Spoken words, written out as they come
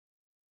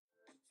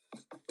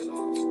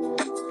Welcome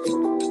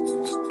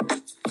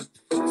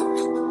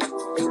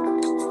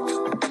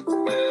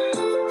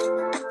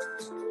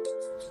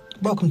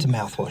to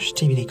Mouthwash,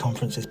 TBD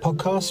Conference's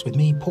podcast with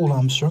me, Paul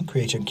Armstrong,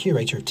 creator and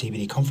curator of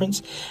TBD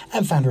Conference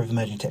and founder of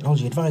Emerging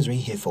Technology Advisory,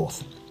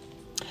 Hereforth.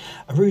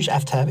 Arooj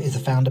Aftab is the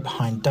founder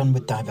behind Done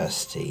with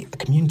Diversity, a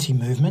community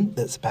movement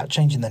that's about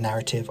changing the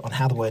narrative on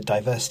how the word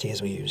diversity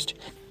is used.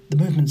 The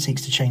movement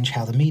seeks to change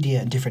how the media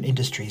and different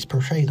industries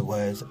portray the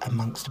words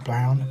amongst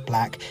brown,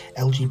 black,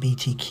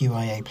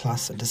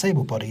 LGBTQIA+, and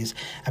disabled bodies,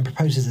 and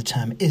proposes the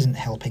term isn't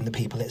helping the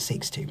people it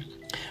seeks to.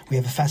 We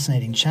have a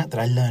fascinating chat that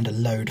I learned a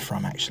load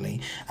from,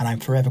 actually, and I'm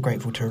forever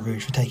grateful to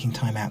Arooj for taking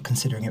time out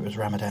considering it was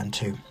Ramadan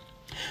too.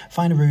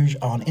 Find Arooj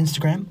on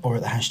Instagram or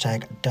at the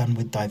hashtag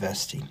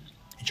 #DoneWithDiversity.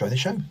 Enjoy the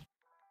show.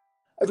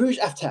 Arooj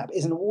Aftab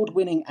is an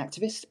award-winning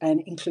activist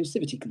and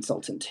inclusivity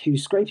consultant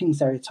who's scraping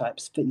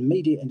stereotypes for the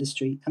media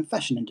industry and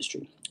fashion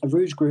industry.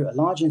 Arooj grew a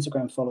large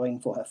Instagram following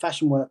for her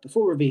fashion work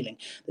before revealing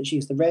that she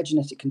has the rare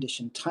genetic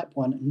condition type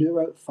 1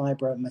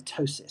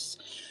 neurofibromatosis.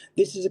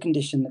 This is a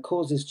condition that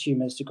causes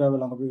tumours to grow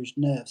along Arooj's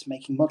nerves,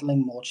 making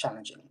modelling more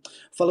challenging.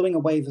 Following a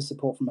wave of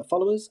support from her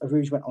followers,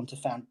 Arooj went on to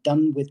found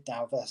Done with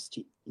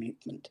Diversity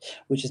movement,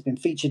 which has been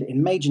featured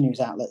in major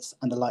news outlets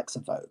and the likes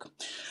of Vogue.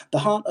 The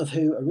heart of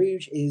who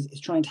Arooj is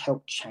trying to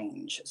help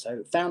change.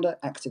 So founder,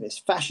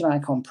 activist, fashion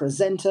icon,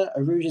 presenter,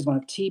 Arooj is one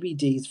of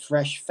TBD's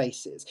fresh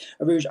faces.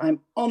 Arooj,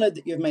 I'm honoured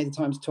that you've made the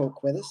time to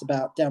talk with us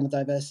about Down with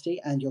Diversity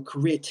and your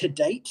career to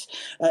date,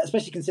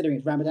 especially considering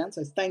it's Ramadan,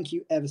 so thank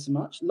you ever so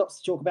much.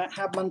 Lots to talk about.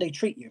 How'd Monday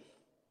treat you?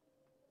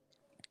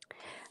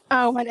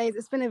 Oh, my days.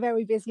 It's been a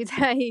very busy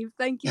day.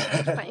 Thank you so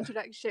much for that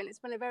introduction. It's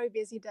been a very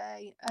busy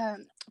day.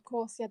 Of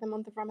course, the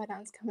month of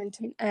Ramadan's coming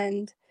to an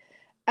end.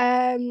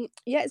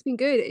 It's been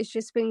good. It's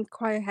just been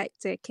quite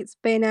hectic. It's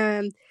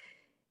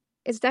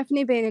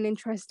definitely been an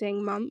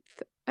interesting month.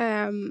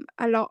 A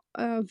lot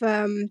of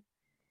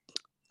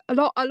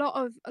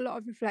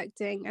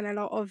reflecting and a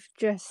lot of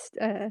just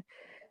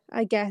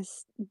I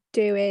guess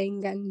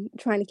doing and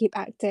trying to keep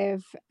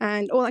active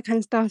and all that kind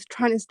of stuff,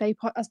 trying to stay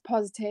as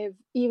positive,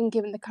 even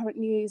given the current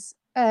news,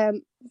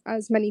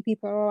 as many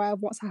people are aware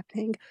of what's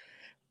happening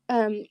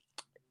in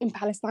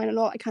Palestine and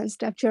all that kind of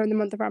stuff during the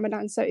month of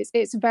Ramadan. So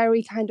it's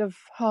very kind of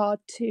hard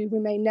to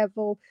remain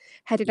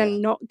level-headed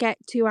and not get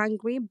too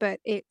angry, but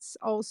it's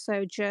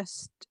also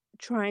just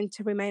trying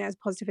to remain as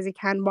positive as you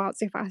can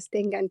whilst you're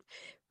fasting and,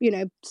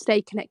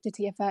 stay connected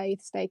to your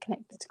faith, stay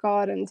connected to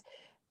God, and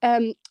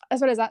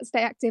as well as that,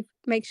 stay active,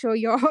 make sure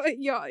your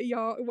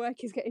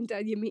work is getting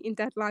done, you're meeting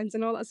deadlines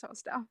and all that sort of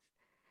stuff.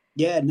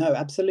 Yeah, no,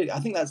 absolutely.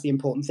 I think that's the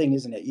important thing,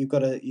 isn't it? You've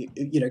got to,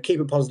 keep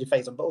a positive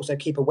face on, but also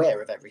keep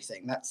aware of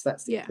everything. That's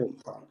the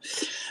important part.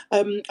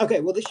 Okay,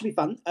 well, this should be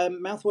fun.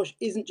 Mouthwash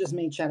isn't just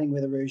me chatting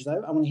with Arooj,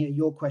 though. I want to hear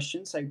your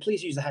questions, so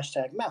please use the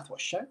hashtag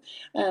MouthwashShow,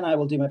 and I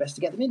will do my best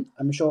to get them in.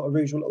 I'm sure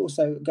Arooj will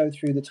also go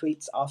through the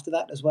tweets after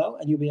that as well,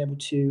 and you'll be able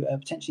to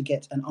potentially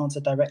get an answer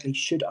directly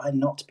should I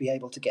not be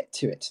able to get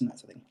to it, and that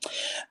sort of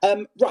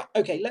thing. Right,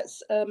 okay,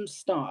 let's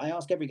start. I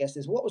ask every guest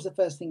this. What was the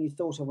first thing you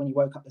thought of when you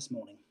woke up this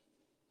morning?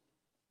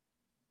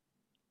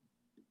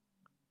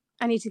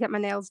 I need to get my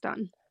nails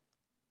done.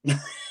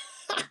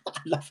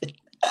 Love it.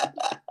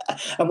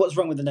 And what's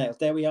wrong with the nails?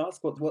 Dare we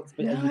ask? What's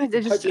been? No, I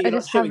just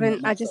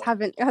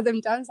haven't had them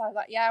done. So I was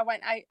like,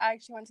 I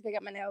actually want to go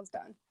get my nails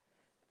done.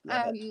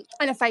 And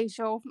a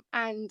facial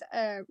and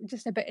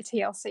just a bit of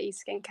TLC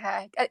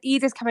skincare.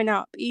 Eid is coming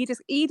up. Eid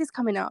is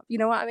coming up. You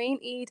know what I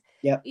mean?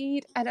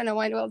 Eid. I don't know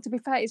why. Well, to be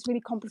fair, it's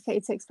really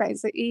complicated to explain.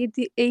 So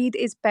Eid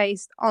is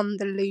based on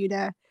the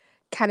lunar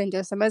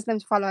calendar. So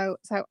Muslims follow.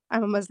 So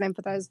I'm a Muslim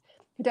for those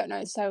who don't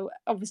know. So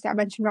obviously I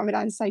mentioned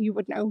Ramadan, so you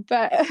would know.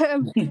 But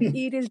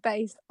Eid is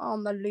based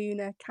on the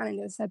lunar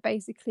calendar. So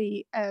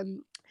basically,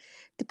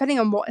 depending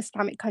on what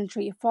Islamic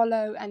country you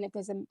follow, and if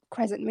there's a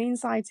crescent moon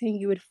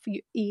sighting,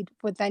 Eid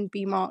would then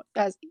be marked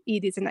as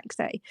Eid is the next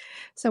day.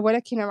 So we're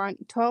looking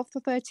around 12th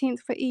or 13th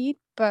for Eid.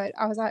 But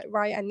I was like,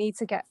 right, I need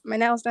to get my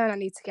nails done. I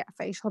need to get a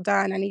facial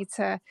done. I need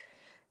to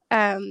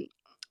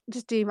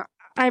just do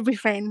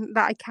everything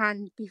that I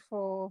can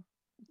before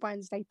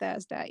Wednesday,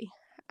 Thursday.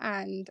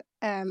 And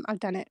I've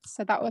done it.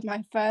 So that was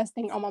my first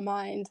thing on my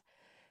mind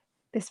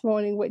this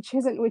morning, which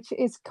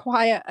is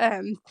quite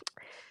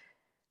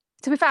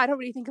to be fair, I don't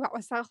really think about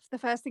myself the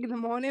first thing in the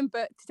morning,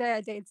 but today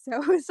I did, so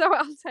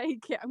I'll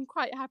take it. I'm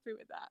quite happy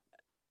with that.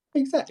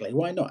 Exactly,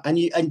 why not? And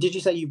did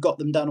you say you've got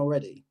them done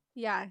already?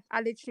 Yeah,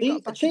 I literally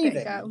got back a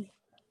bit ago.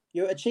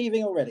 You're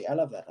achieving already. I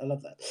love that.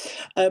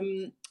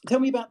 Tell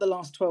me about the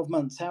last 12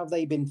 months. How have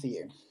they been for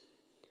you?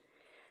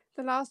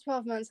 The last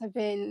 12 months have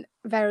been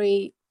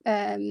very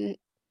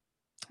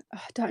I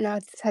don't know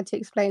how to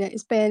explain it.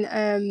 It's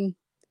been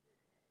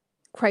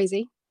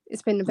crazy.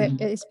 It's been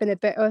a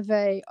bit of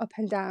a up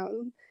and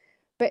down,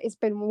 but it's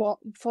been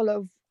full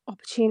of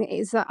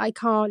opportunities that I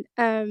can't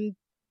I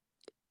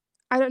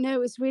don't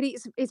know, it's been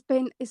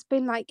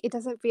like, it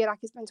doesn't feel like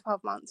it's been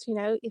 12 months,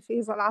 it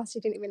feels like last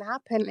year didn't even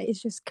happen.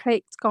 It's just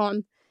clicked,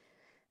 gone.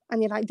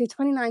 And you're like, did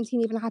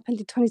 2019 even happen?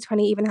 Did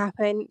 2020 even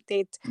happen?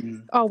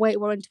 Oh wait,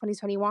 we're in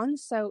 2021.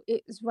 So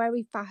it's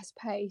very fast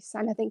paced,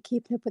 and I think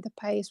keeping up with the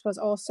pace was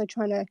also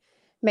trying to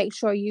make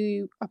sure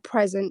you are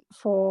present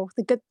for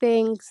the good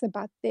things, the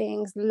bad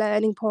things, the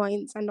learning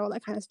points, and all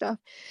that kind of stuff.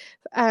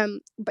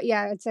 But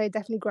yeah, I'd say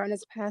definitely grown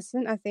as a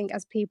person. I think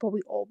as people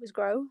we always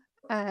grow.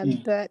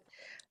 But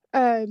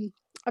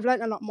I've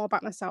learned a lot more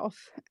about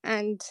myself,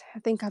 and I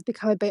think I've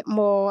become a bit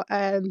more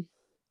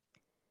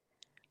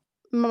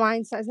my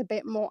mindset is a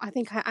bit more, I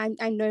think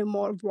I know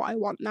more of what I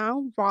want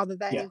now, rather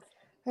than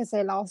I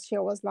say last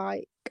year was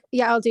like,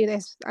 yeah, I'll do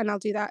this and I'll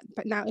do that,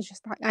 but now it's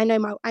just like I know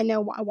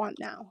what I want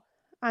now,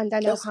 and I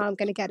know how I'm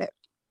going to get it.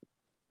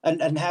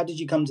 And how did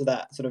you come to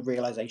that sort of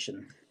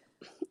realization?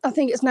 I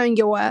think it's knowing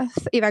your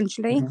worth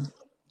eventually,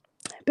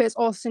 but it's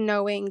also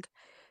knowing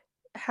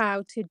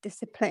how to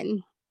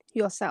discipline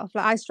yourself.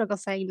 Like I struggle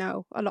saying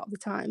no a lot of the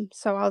time,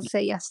 so I'll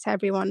say yes to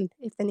everyone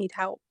if they need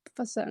help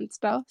for certain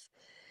stuff.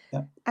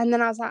 And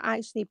then I was like,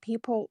 actually,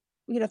 people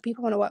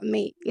want to work with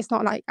me. It's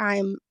not like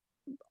I'm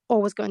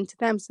always going to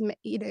them. So,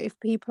 if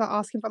people are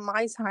asking for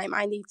my time,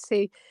 I need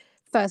to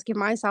first give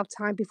myself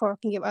time before I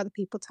can give other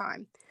people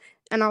time.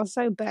 And I was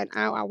so burnt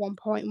out at one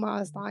point where I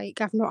was like,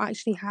 I've not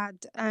actually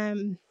had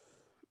time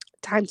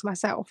to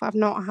myself. I've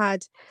not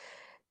had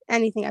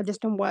anything. I've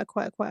just done work.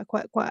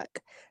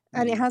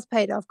 And it has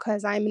paid off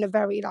because I'm in a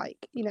very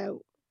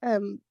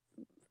I'm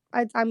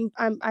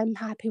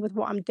happy with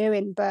what I'm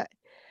doing, but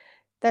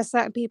there's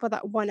certain people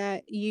that want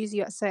to use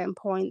you at certain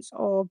points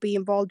or be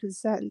involved with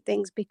certain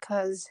things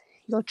because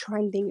you're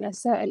trending in a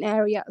certain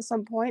area at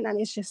some point. And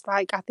it's just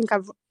like, I think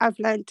I've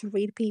learned to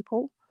read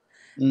people.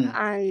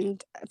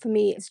 And for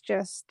me, it's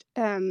just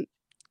going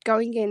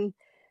in,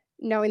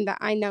 knowing that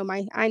I know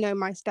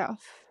my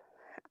stuff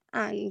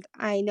and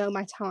I know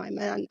my time,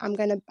 and I'm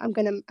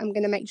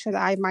gonna make sure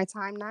that I have my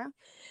time now.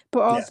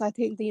 But also, I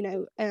think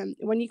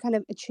when you kind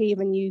of achieve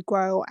and you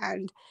grow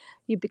and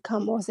you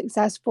become more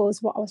successful,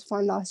 is what I was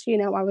finding last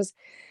year. I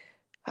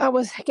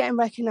was getting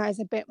recognised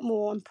a bit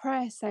more in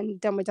press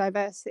and done with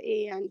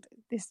diversity, and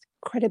this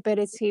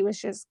credibility was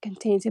just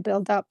continuing to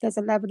build up. There's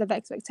a level of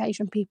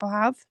expectation people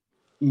have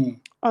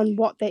on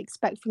what they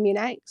expect from you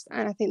next,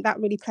 and I think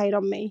that really played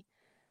on me.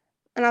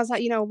 And I was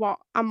like, you know what?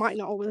 I might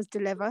not always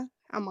deliver.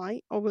 I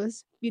might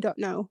always. You don't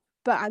know.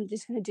 But I'm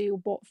just going to do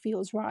what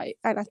feels right.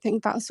 And I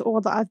think that's all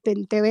that I've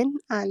been doing.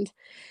 And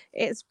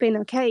it's been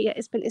okay. Yeah,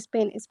 it's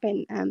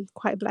been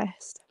quite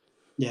blessed.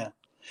 Yeah.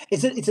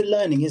 It's a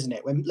learning, isn't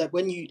it?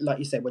 When you, like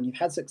you said, when you've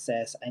had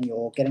success and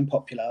you're getting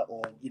popular,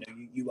 or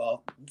you are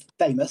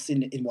famous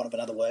in one of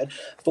another word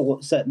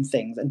for certain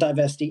things, and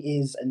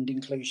diversity and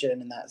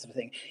inclusion and that sort of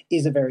thing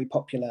is a very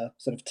popular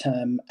sort of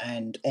term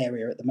and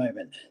area at the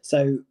moment.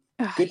 So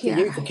good for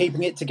you for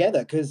keeping it together,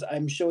 because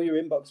I'm sure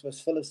your inbox was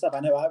full of stuff.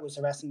 I know I was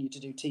harassing you to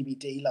do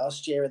TBD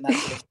last year and that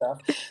sort of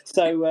stuff.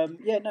 So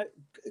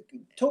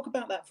talk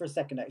about that for a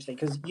second, actually,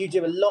 because you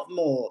do a lot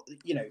more.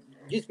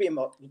 Used to be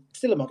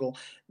still a model.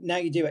 Now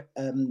you do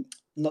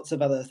lots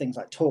of other things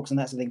like talks and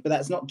that sort of thing. But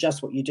that's not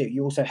just what you do.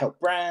 You also help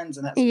brands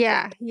and that sort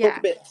of thing. Talk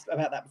a bit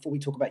about that before we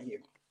talk about you.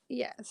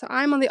 Yeah, so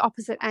I'm on the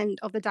opposite end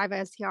of the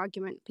diversity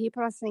argument.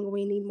 People are saying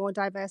we need more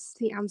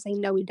diversity. I'm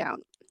saying no, we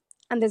don't.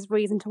 And there's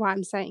reason to why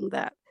I'm saying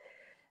that.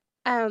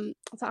 So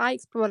I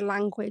explore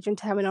language and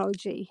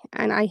terminology,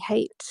 and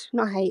hate's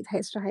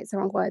the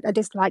wrong word. I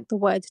dislike the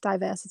word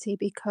diversity,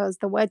 because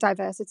the word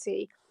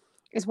diversity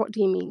is, what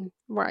do you mean?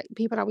 Right.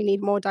 People are, we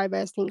need more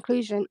diversity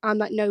inclusion. I'm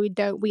like, no, we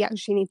don't. We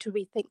actually need to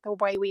rethink the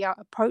way we are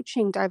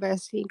approaching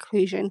diversity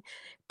inclusion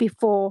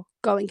before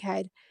going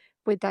ahead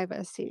with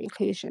diversity and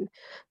inclusion.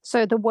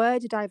 So the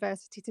word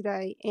diversity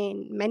today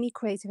in many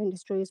creative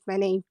industries,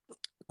 many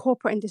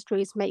corporate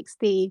industries, makes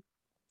the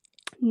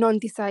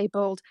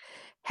non-disabled,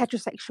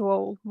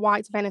 heterosexual,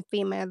 white male and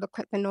female look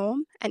like the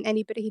norm, and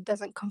anybody who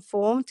doesn't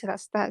conform to that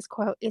status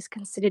quo is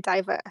considered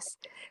diverse.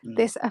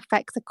 This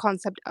affects the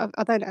concept of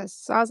otherness.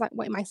 So I was like,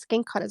 wait, my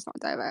skin color is not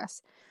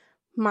diverse.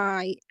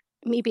 Me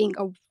being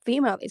a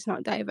female is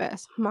not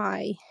diverse.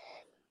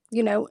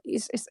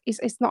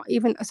 It's not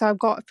even. So I've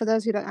got, for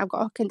those who don't, I've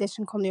got a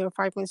condition called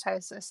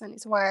neurofibromatosis, and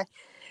it's where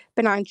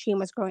benign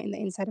tumors grow in the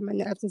inside of my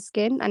nerves and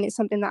skin, and it's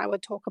something that I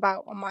would talk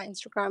about on my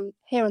Instagram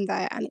here and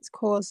there, and it's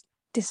caused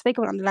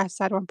disfigurement on the left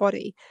side of my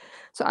body.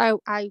 So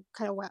I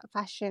kind of wear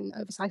fashion,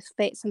 oversized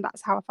fits, and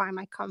that's how I find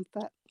my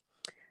comfort.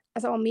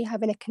 As well, me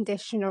having a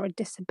condition or a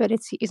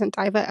disability isn't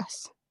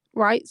diverse,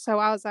 right? So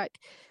I was like,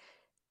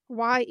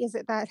 why is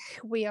it that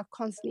we are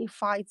constantly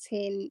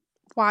fighting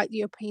white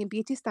European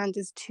beauty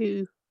standards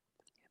to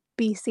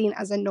be seen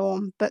as a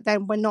norm, but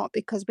then we're not,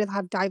 because we'll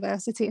have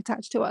diversity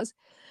attached to us?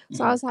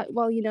 So I was like,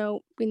 well,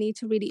 we need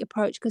to really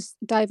approach, because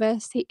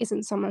diversity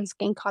isn't someone's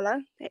skin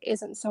color, it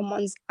isn't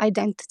someone's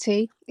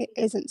identity, it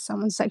isn't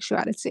someone's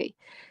sexuality,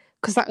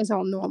 because that is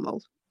all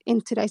normal.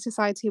 In today's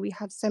society, we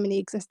have so many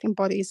existing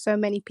bodies, so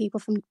many people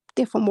from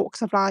different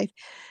walks of life.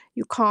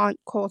 You can't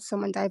call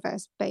someone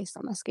diverse based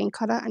on their skin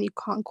color, and you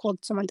can't call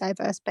someone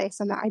diverse based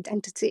on their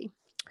identity.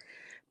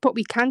 But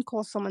we can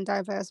call someone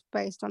diverse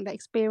based on their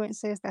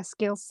experiences, their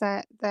skill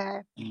set,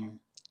 their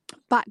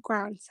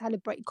background,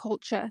 celebrate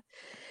culture.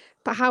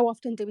 But how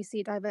often do we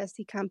see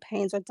diversity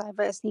campaigns or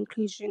diversity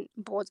inclusion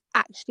boards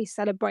actually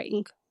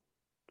celebrating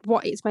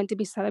what it's meant to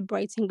be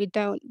celebrating? We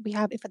don't. We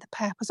have it for the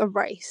purpose of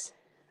race.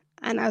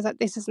 And I was like,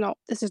 this is not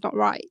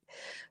right.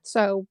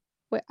 So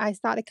I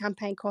started a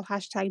campaign called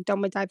hashtag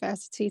Done with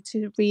Diversity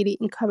to really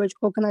encourage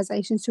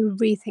organisations to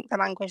rethink the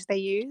language they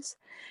use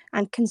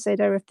and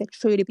consider if they're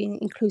truly being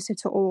inclusive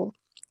to all.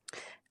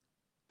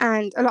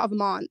 And a lot of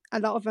them aren't. A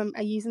lot of them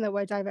are using the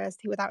word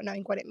diversity without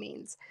knowing what it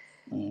means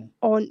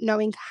or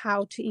knowing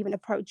how to even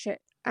approach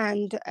it.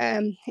 And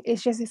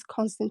it's just this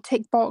constant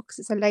tick box.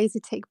 It's a lazy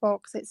tick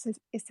box. It's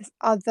this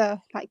other,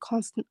 like,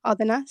 constant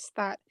otherness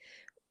that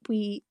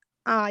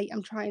I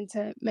am trying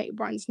to make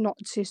brands not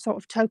to sort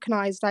of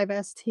tokenize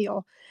diversity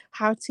or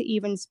how to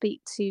even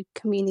speak to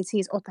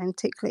communities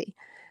authentically.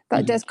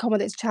 That does come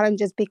with its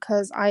challenges,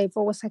 because I've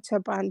always said to a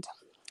brand,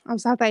 I'm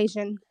South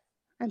Asian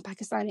and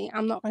Pakistani.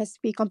 I'm not going to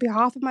speak on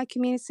behalf of my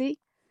community,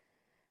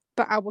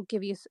 but I will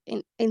give you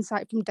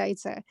insight from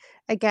data.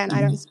 Again,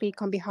 I don't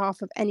speak on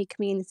behalf of any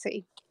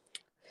community.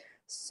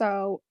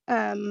 So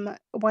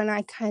when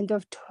I kind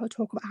of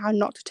talk about how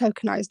not to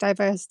tokenize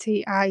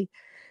diversity, I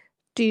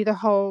do the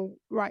whole,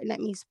 right, let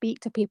me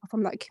speak to people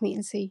from that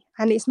community.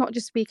 And it's not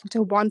just speaking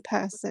to one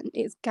person,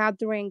 it's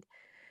gathering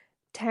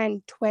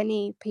 10,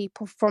 20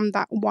 people from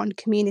that one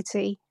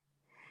community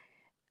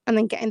and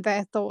then getting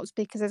their thoughts,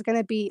 because there's going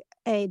to be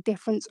a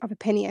difference of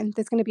opinion.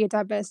 There's going to be a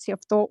diversity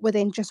of thought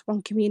within just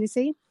one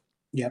community.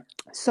 Yeah.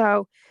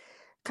 So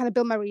kind of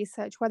build my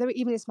research, whether it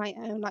even is my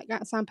own, like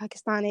that sound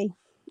Pakistani.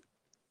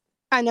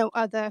 I know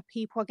other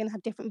people are going to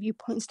have different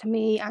viewpoints to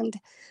me, and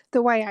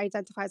the way I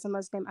identify as a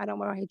Muslim, I don't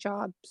wear a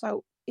hijab.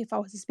 So if I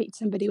was to speak to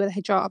somebody with a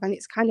hijab, and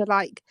it's kind of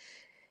like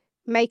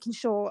making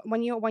sure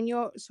when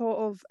you're sort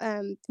of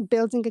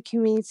building a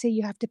community,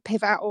 you have to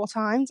pivot at all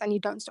times and you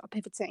don't stop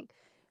pivoting.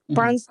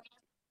 Brands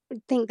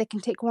think they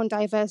can tick one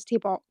diversity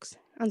box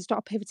and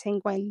stop pivoting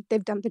when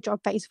they've done the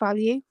job face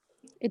value.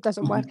 It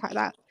doesn't work like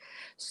that.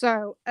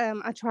 So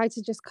I try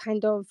to just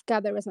kind of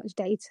gather as much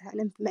data and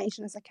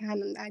information as I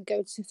can, and I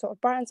go to sort of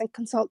brands and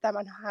consult them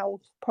on how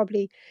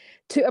probably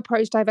to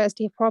approach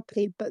diversity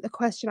properly. But the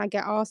question I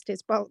get asked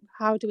is, well,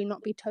 how do we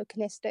not be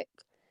tokenistic?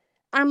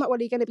 I'm not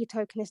really going to be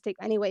tokenistic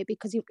anyway,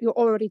 because you're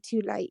already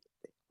too late.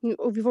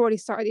 We've already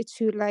started it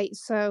too late.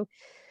 So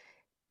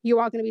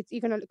you're going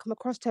to come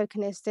across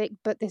tokenistic,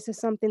 but this is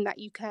something that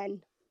you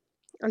can,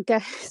 I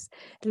guess,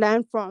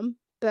 learn from.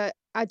 But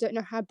I don't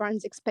know how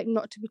brands expect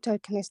not to be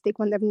tokenistic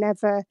when they've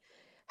never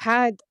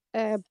had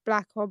a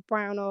black or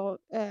brown or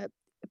a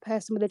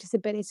person with a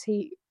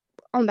disability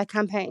on their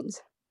campaigns.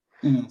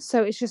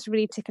 So it's just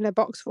really ticking a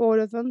box for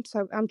all of them.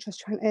 So I'm just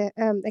trying to,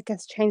 I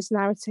guess, change the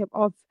narrative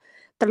of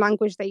the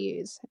language they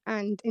use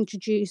and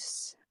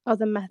introduce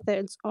other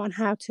methods on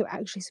how to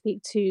actually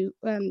speak to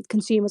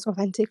consumers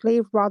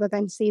authentically rather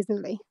than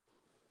seasonally.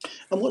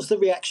 And what's the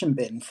reaction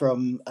been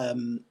from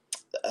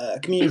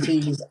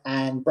communities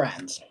and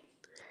brands?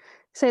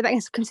 So that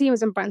is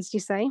consumers and brands, do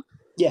you say?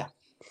 Yeah.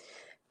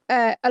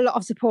 A lot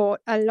of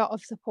support.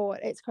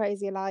 It's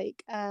crazy.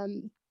 Like,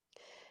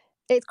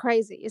 it's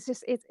crazy. It's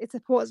just, it's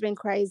support has been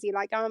crazy.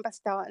 Like, I remember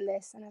starting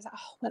this and I was like,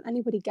 oh, will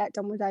anybody get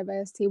done with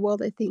diversity? Will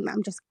they think that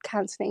I'm just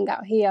cancelling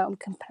out here? I'm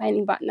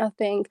complaining about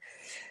nothing.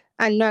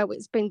 And no,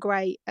 it's been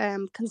great.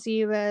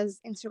 Consumers,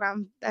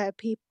 Instagram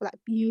people, like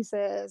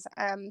users,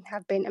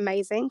 have been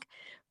amazing.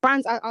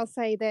 Brands, I'll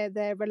say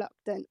they're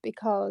reluctant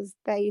because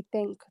they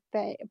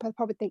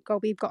probably think, oh,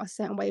 we've got a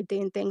certain way of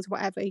doing things,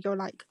 whatever. You're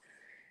like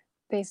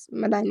this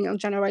millennial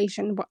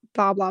generation,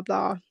 blah, blah,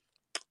 blah.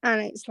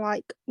 And it's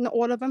like, not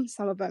all of them,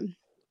 some of them.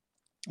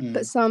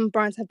 But some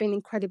brands have been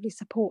incredibly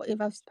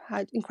supportive. I've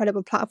had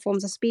incredible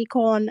platforms to speak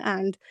on,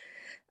 and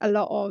a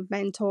lot of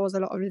mentors, a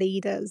lot of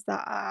leaders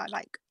that are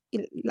like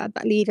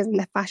leaders in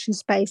the fashion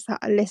space that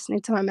are listening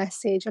to my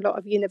message. A lot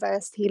of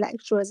university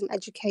lecturers and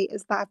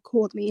educators that have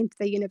called me into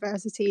their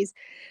universities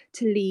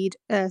to lead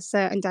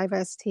certain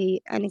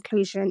diversity and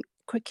inclusion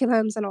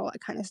curriculums and all that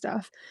kind of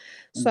stuff.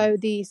 So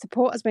the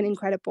support has been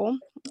incredible.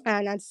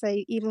 And I'd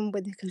say even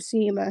with the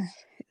consumer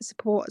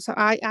support, so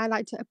I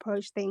like to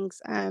approach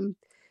things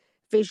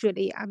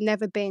visually. I've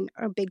never been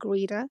a big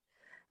reader.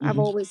 I've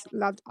always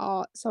loved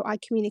art, so I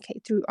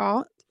communicate through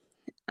art,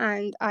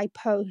 and I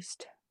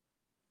post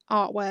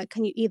artwork,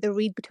 and you either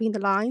read between the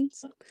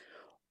lines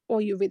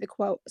or you read the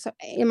quote. So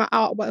in my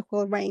artwork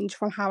will range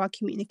from how I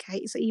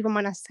communicate. So even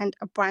when I send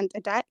a brand a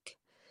deck,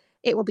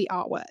 it will be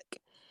artwork.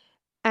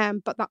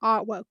 But the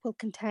artwork will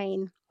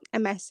contain a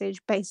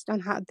message based on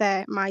how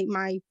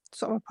my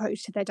sort of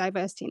approach to their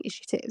diversity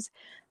initiatives,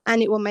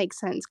 and it will make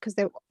sense because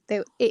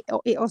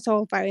it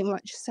also very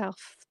much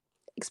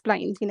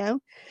self-explained.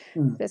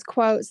 There's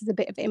quotes, there's a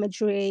bit of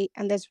imagery,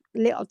 and there's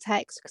little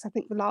text, because I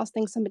think the last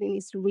thing somebody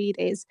needs to read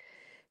is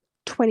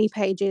 20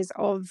 pages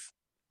of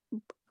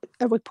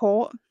a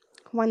report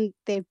when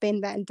they've been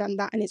there and done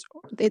that, and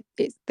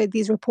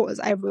these reporters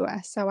are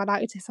everywhere. So I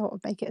like to sort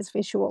of make it as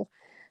visual,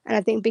 and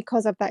I think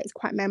because of that, it's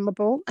quite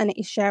memorable and it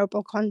is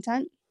shareable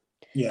content.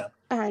 Yeah.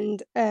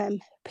 And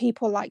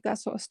people like that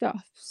sort of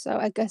stuff. So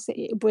I guess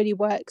it really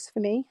works for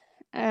me.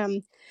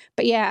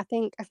 But yeah,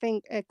 I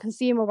think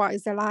consumer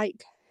wise, they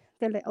like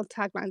the little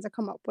taglines I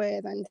come up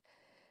with, and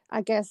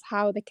I guess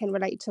how they can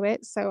relate to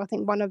it. So I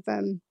think one of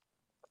the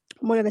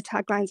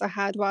taglines I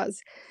had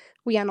was,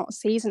 "We are not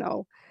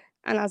seasonal."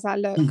 And as I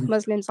look,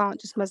 Muslims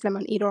aren't just Muslim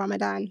on Eid or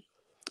Ramadan.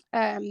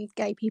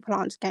 Gay people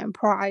aren't just gay on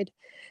Pride,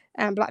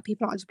 and Black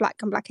people aren't just Black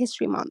on Black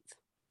History Month.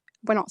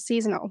 We're not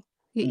seasonal.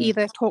 You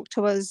either talk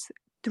to us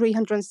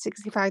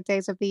 365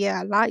 days of the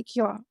year like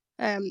you're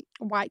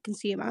white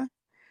consumer,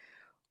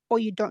 or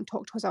you don't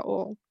talk to us at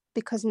all,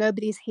 because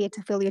nobody's here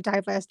to fill your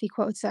diversity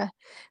quota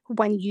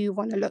when you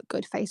want to look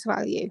good face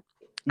value.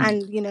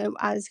 And, you know,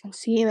 as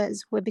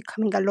consumers, we're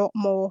becoming a lot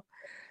more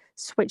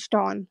switched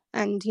on,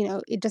 and, you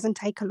know, it doesn't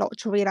take a lot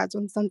to realize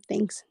when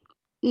something's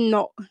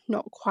not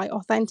quite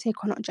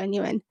authentic or not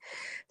genuine.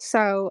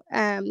 So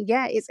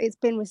yeah, it's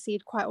been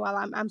received quite well.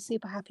 I'm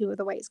super happy with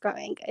the way it's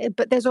going,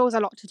 but there's always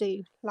a lot to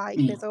do. Like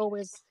there's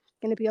always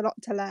going to be a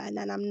lot to learn,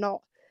 and I'm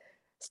not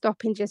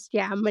stopping just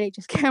yet. I'm only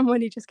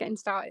just getting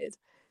started.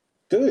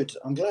 Good,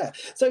 I'm glad.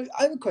 So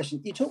I have a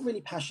question. You talk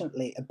really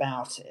passionately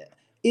about it.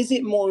 Is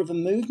it more of a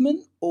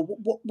movement, or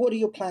what are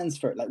your plans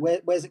for it? Like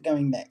where's it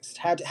going next?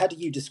 How do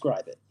you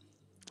describe it?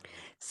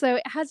 So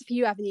it has a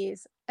few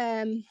avenues.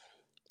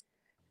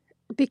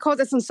 Because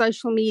it's on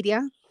social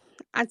media,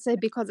 I'd say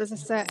because there's a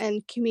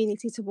certain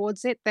community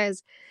towards it,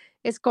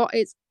 it's got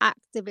its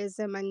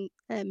activism and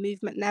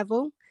movement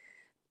level,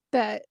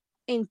 but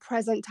in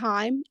present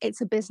time, it's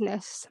a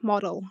business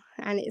model,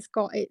 and it's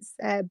got its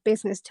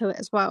business to it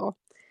as well.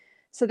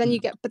 So then you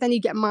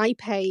get my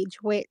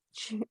page,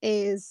 which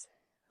is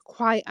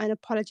quite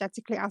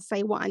unapologetically, I'll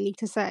say what I need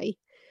to say.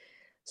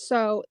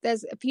 So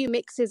there's a few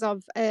mixes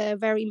of a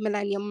very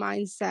millennial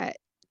mindset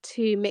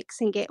to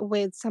mixing it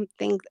with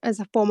something as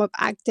a form of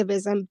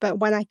activism. But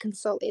when I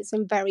consult, it's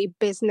in very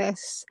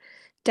business,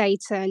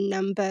 data,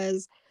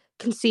 numbers,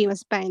 consumer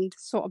spend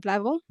sort of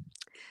level.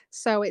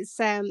 So it's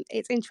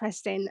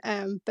interesting.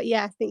 But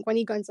yeah, I think when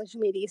you go on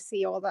social media, you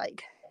see all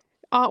like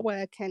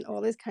artwork and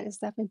all this kind of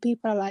stuff, and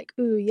people are like,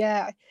 "Ooh,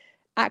 yeah,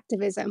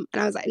 activism."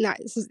 And I was like, "No,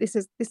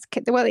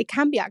 well, it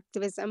can be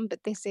activism,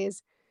 but this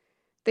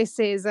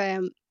is a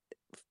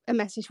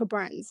message for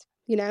brands,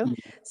 you know."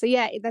 So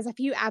yeah, there's a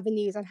few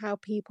avenues on how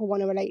people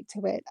want to relate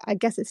to it. I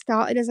guess it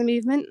started as a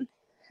movement.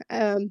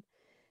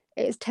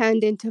 It's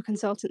turned into a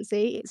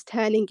consultancy. It's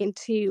turning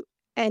into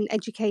an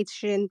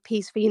education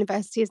piece for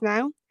universities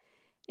now.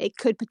 It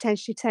could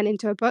potentially turn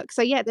into a book.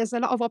 So yeah, there's a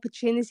lot of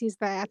opportunities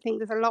there. I think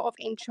there's a lot of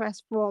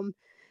interest from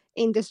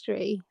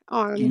industry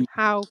on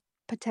how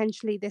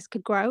potentially this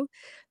could grow.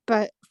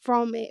 But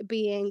from it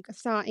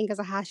starting as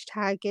a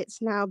hashtag,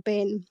 it's now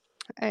been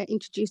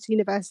introduced to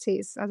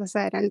universities, as I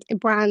said, and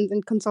brands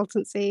and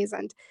consultancies,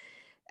 and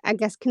I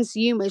guess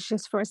consumers,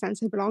 just for a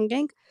sense of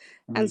belonging.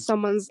 And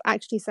someone's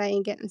actually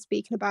saying it and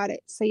speaking about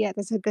it. So yeah,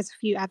 there's a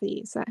few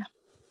avenues there.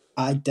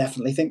 I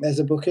definitely think there's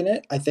a book in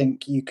it. I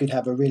think you could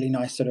have a really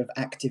nice sort of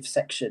active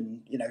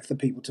section, you know, for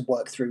people to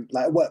work through,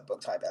 like a workbook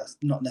type,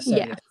 not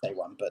necessarily an essay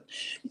one, but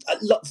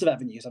lots of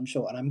avenues, I'm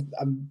sure. And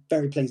I'm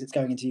very pleased it's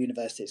going into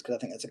universities, because I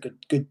think that's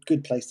a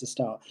good place to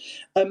start.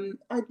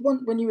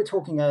 When you were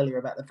talking earlier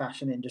about the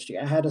fashion industry,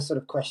 I had a sort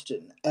of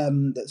question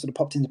that sort of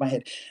popped into my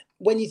head.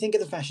 When you think of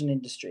the fashion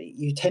industry,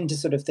 you tend to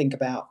sort of think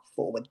about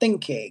forward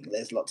thinking.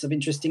 There's lots of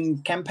interesting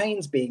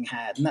campaigns being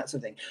had and that sort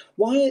of thing.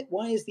 Why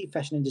is the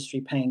fashion industry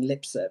paying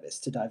lip service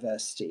to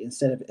diversity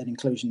instead of an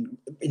inclusion,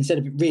 instead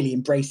of really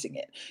embracing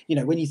it? You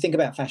know, when you think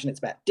about fashion, it's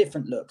about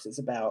different looks. It's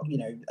about, you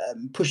know,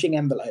 pushing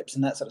envelopes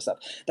and that sort of stuff.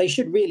 They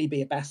should really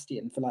be a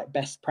bastion for like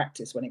best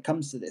practice when it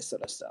comes to this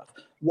sort of stuff.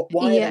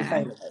 Why are they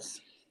failing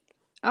this?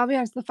 I'll be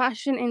honest, the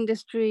fashion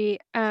industry,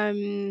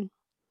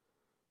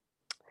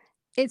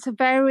 it's a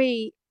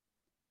very,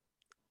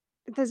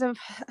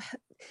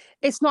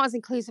 it's not as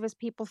inclusive as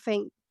people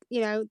think.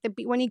 You know,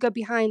 when you go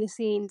behind the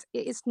scenes,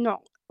 it's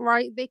not,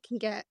 right? They can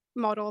get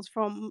models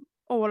from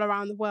all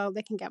around the world.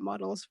 They can get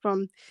models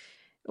from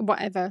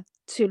whatever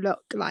to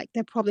look like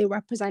they're probably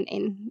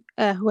representing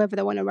whoever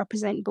they want to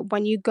represent. But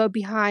when you go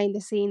behind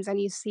the scenes and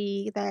you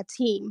see their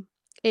team,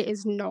 it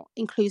is not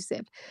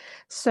inclusive.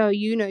 So,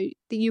 you know,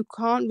 you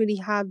can't really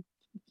have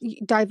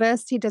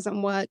diversity.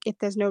 Doesn't work if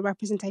there's no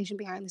representation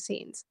behind the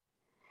scenes.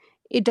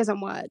 It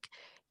doesn't work.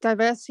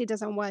 Diversity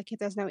doesn't work if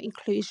there's no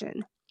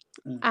inclusion.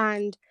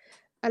 And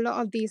a lot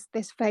of this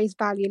face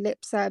value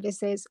lip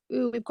services,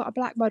 ooh, we've got a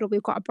black model,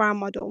 we've got a brown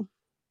model.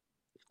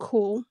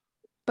 Cool.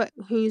 But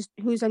who's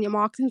on your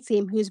marketing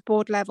team? Who's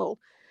board level?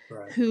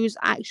 Right. Who's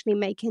actually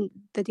making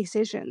the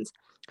decisions?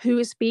 Who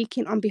is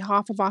speaking on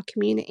behalf of our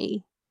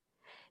community?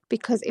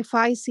 Because if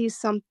I see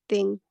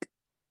something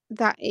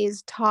that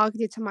is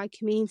targeted to my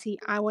community,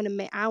 I want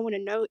to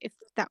know if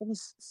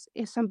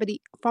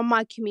somebody from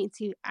my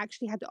community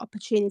actually had the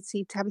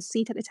opportunity to have a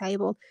seat at the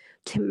table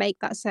to make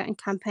that certain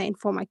campaign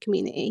for my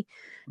community,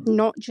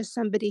 not just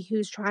somebody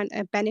who's trying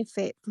to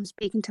benefit from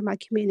speaking to my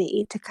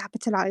community to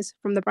capitalize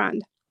from the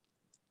brand.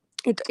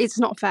 It's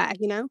not fair,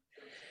 you know.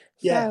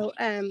 So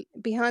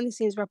behind the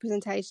scenes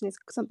representation is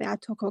something I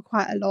talk about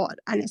quite a lot,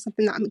 and it's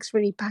something that I'm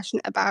extremely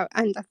passionate about.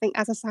 And I think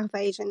as a South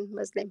Asian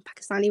Muslim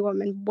Pakistani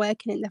woman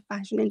working in the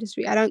fashion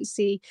industry,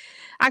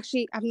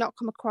 I've not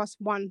come across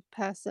one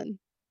person,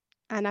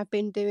 and I've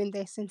been doing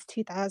this since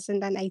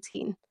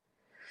 2018.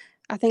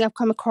 I think I've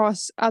come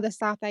across other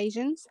South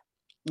Asians,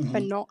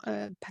 but not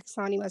a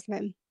Pakistani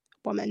Muslim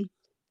woman.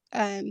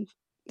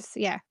 So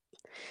yeah.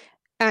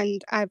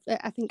 And I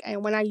think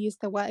when I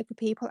used to work for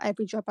people,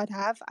 every job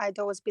I'd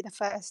always be the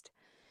first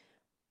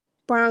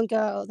brown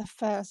girl, the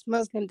first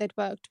Muslim they'd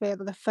worked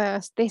with, or the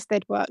first this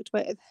they'd worked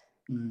with.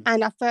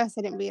 And at first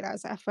I didn't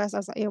realise it. At first I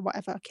was like, yeah,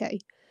 whatever, okay.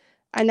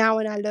 And now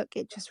when I look,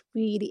 it just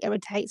really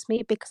irritates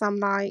me because I'm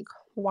like,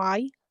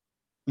 why?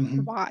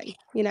 Why?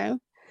 You know?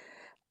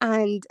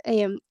 And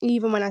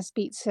even when I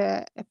speak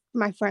to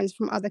my friends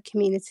from other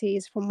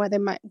communities, from whether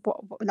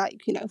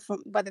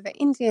from whether they're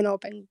Indian or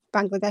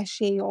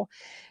Bangladeshi or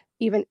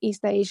even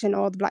East Asian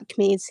or the Black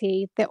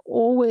community, they're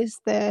always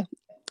the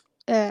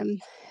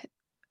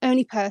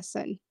only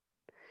person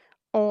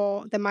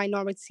or the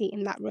minority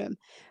in that room.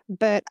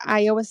 But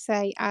I always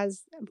say,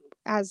 as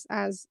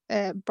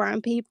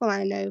brown people,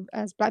 I know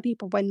as Black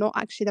people, we're not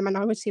actually the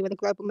minority, we're the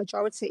global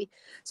majority.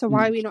 So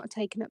why are we not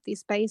taking up these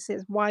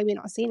spaces? Why are we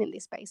not seen in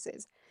these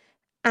spaces?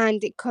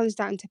 And it comes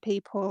down to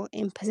people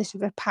in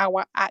positions of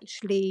power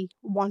actually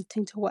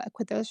wanting to work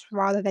with us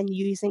rather than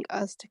using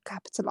us to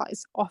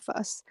capitalize off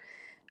us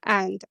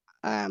and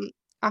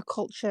our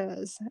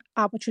cultures,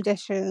 our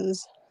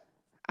traditions,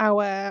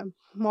 our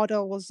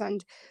models,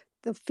 and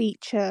the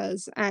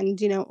features, and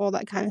all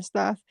that kind of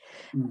stuff.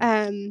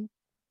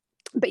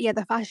 But yeah,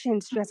 the fashion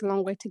industry has a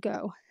long way to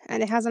go,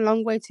 and it has a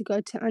long way to go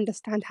to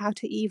understand how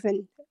to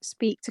even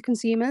speak to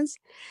consumers,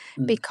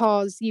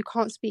 because you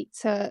can't speak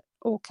to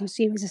all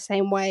consumers the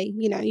same way.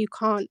 You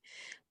can't.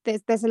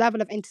 There's a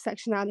level of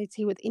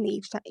intersectionality within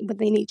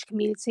each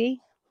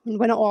community.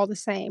 We're not all the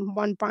same.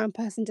 One brown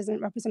person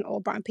doesn't represent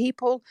all brown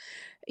people.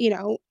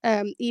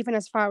 Even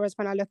as far as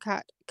when I look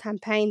at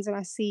campaigns and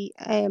I see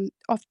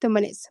often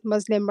when it's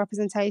Muslim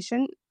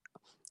representation,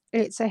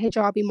 it's a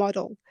hijabi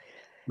model.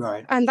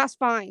 Right. And that's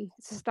fine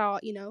to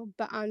start,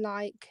 but I'm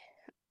like,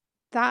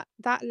 that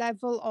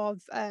level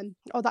of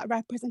or that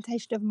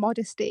representation of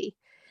modesty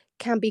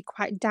can be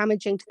quite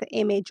damaging to the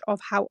image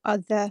of how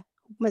other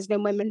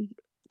Muslim women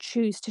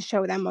choose to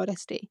show their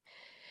modesty.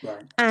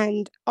 Right.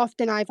 And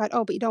often I've had,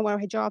 oh, but you don't wear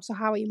a hijab, so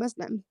how are you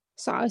Muslim?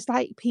 So I was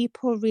like,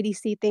 people really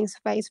see things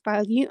face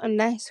value.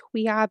 Unless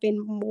we have in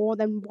more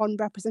than one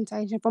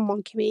representation from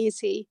one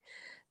community,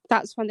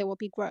 that's when there will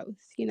be growth,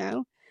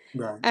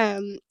 Right.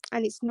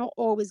 And it's not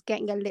always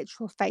getting a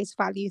literal face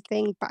value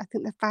thing, but I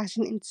think the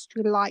fashion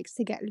industry likes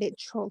to get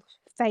literal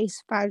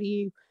face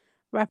value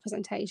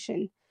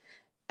representation.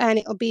 And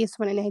it'll be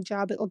someone in a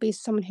hijab, it'll be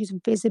someone who's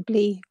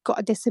visibly got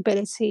a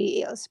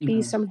disability, it'll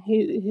be someone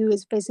who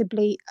is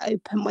visibly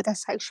open with their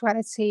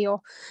sexuality,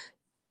 or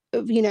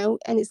and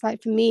it's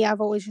like, for me,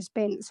 I've always just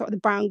been sort of the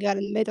brown girl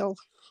in the middle.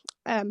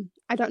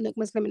 I don't look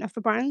Muslim enough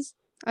for brands,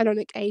 I don't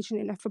look Asian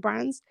enough for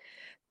brands,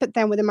 but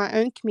then within my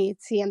own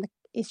community and the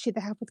issue they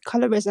have with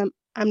colorism,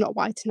 I'm not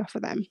white enough for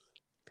them.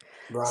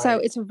 Right. So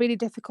it's a really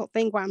difficult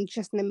thing where I'm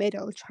just in the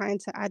middle trying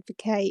to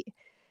advocate,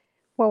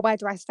 well, where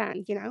do I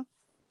stand,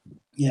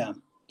 Yeah.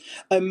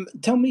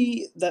 Tell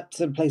me, that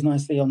sort of plays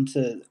nicely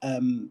onto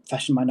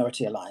Fashion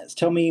Minority Alliance.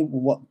 Tell me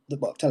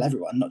tell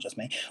everyone, not just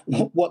me,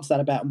 what's that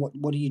about, and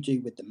what do you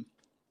do with them?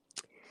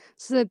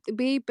 So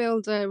we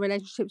build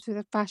relationships with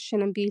the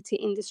fashion and beauty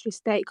industry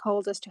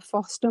stakeholders to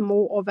foster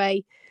more of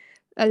a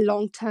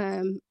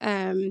long-term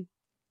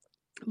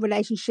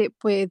relationship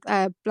with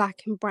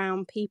Black and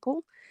brown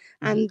people.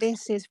 And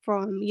this is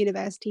from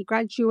university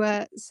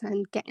graduates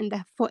and getting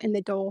their foot in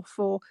the door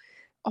for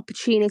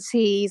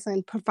opportunities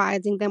and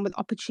providing them with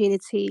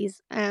opportunities.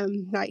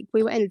 Like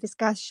we were in a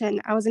discussion,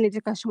 I was in a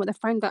discussion with a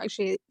friend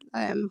actually,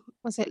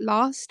 was it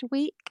last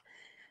week?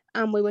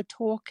 And we were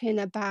talking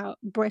about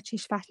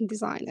British fashion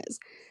designers,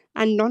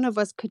 and none of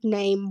us could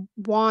name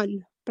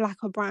one Black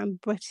or brown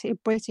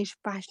British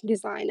fashion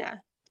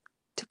designer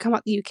to come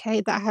out the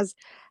UK that has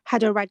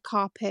had a red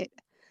carpet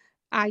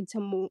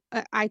item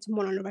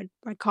one on a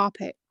red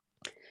carpet.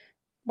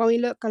 When we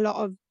look, a lot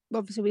of,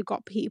 obviously we've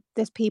got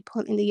there's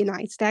people in the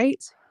United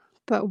States,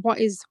 but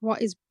what is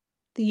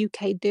the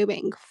UK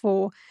doing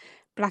for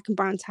Black and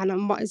brown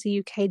talent? What is the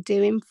UK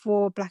doing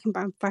for Black and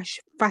brown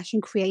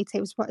fashion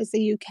creatives? What is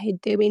the UK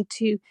doing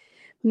to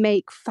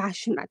make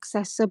fashion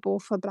accessible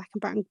for Black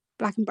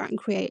and brown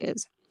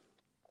creators?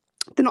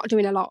 They're not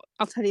doing a lot.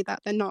 I'll tell you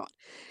that they're not,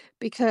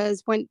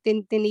 because when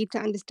they need to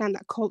understand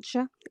that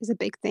culture is a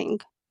big thing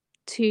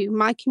to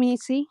my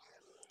community,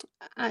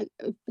 and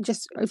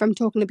just if I'm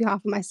talking on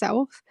behalf of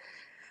myself,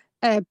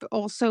 but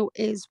also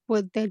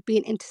would there be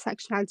an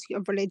intersectionality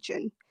of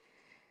religion?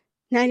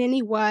 Now, in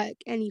any work,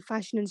 any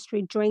fashion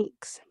industry,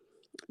 drinks,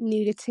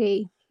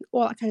 nudity,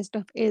 all that kind of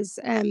stuff is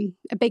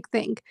a big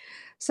thing.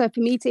 So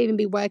for me to even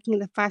be working in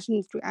the fashion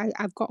industry,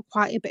 I've got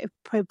quite a bit of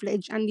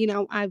privilege, and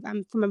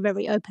I'm from a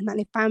very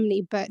open-minded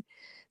family, but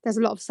there's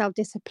a lot of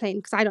self-discipline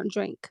because I don't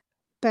drink.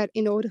 but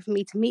in order for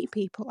me to meet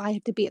people, I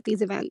have to be at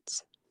these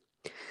events.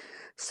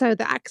 So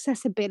the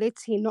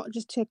accessibility, not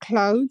just to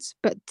clothes,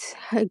 but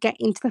to get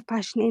into the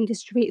fashion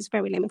industry is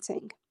very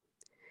limiting.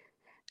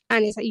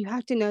 And it's like you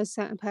have to know a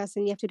certain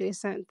person, you have to do a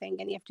certain thing,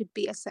 and you have to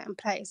be a certain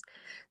place.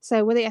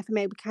 So with the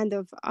FMA, we kind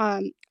of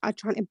are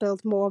trying to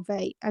build more of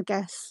a, I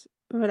guess,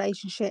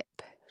 relationship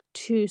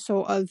to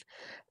sort of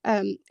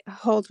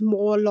hold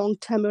more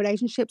long-term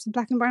relationships with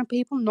Black and brown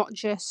people, not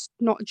just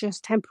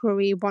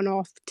temporary,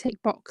 one-off,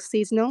 tick box,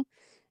 seasonal.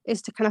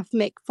 Is to kind of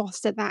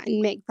foster that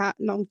and make that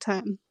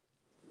long-term.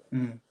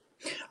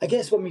 I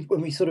guess when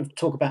we sort of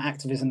talk about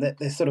activism, that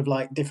there's sort of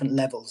like different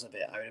levels of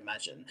it, I would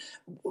imagine.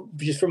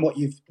 Just from what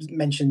you've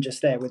mentioned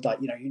just there with, like,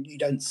 you know, you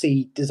don't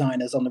see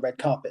designers on the red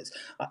carpets.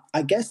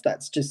 I guess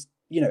that's just,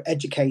 you know,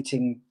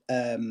 educating,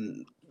 I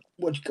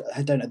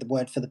don't know the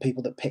word for the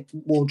people that pick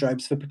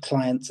wardrobes for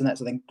clients and that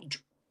sort of thing.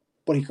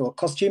 What do you call it?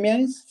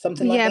 Costumiers?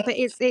 Something like that? Yeah, but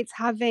it's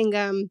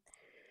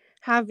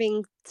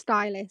having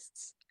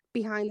stylists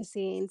behind the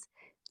scenes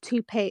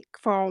to pick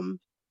from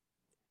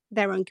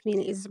their own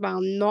communities as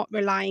well, not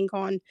relying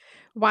on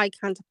white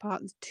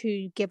counterparts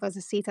to give us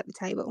a seat at the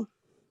table.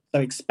 So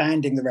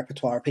expanding the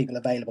repertoire of people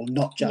available,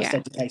 not just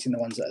educating the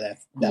ones that are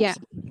there.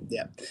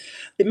 Yeah.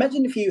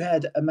 Imagine if you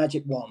had a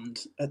magic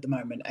wand at the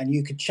moment and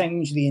you could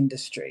change the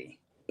industry,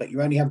 but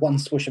you only have one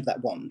swoosh of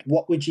that wand.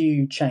 What would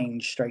you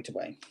change straight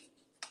away?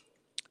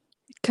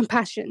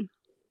 Compassion.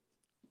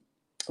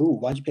 Ooh,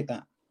 why'd you pick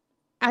that?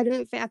 I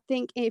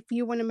think if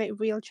you want to make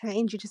real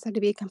change, you just have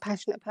to be a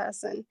compassionate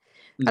person.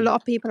 A lot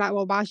of people are like,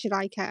 well, why should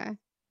I care?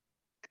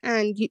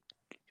 And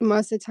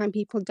most of the time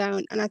people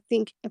don't. And I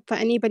think for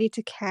anybody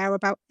to care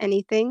about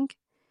anything,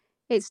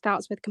 it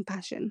starts with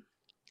compassion.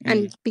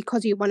 And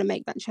because you want to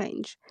make that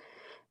change,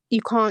 you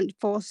can't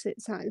force it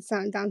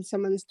down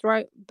someone's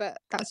throat.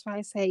 But that's why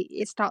I say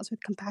it starts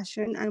with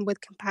compassion. And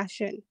with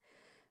compassion,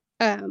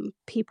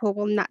 people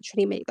will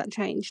naturally make that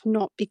change,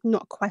 not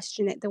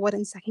question it. They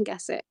wouldn't second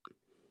guess it.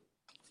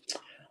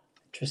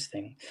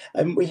 Interesting.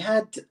 We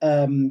had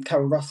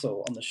Carol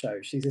Russell on the show.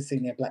 She's a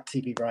senior Black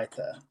TV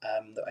writer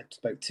that I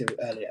spoke to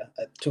earlier,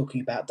 talking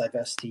about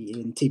diversity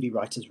in TV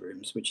writers'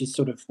 rooms, which is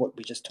sort of what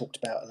we just talked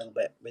about a little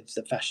bit with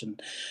the fashion.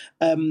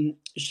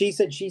 She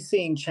said she's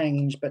seeing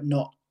change, but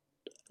not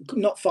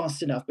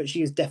fast enough, but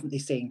she is definitely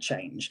seeing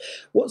change.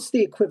 What's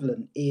the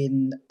equivalent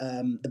in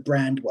the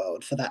brand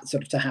world for that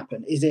sort of to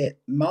happen? Is it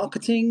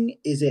marketing?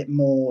 Is it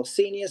more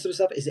senior sort of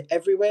stuff? Is it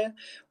everywhere?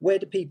 Where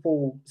do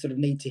people sort of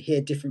need to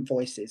hear different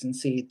voices and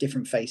see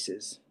different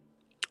faces?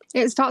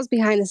 It starts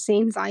behind the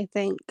scenes, I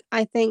think.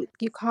 I think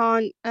you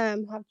can't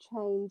have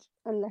change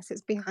unless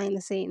it's behind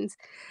the scenes.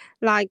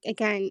 Like,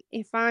 again,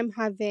 if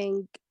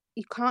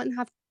you can't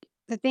have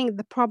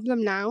the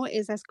problem now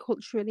is there's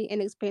culturally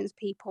inexperienced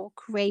people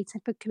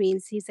creating for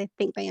communities they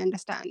think they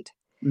understand.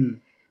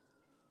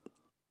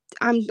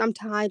 I'm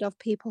tired of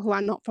people who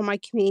are not from my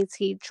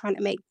community trying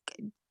to make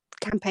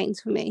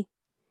campaigns for me.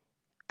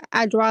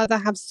 I'd rather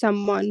have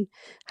someone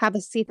have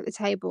a seat at the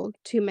table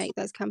to make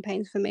those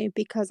campaigns for me,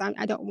 because I'm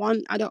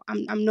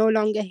no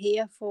longer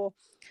here for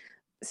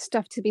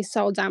stuff to be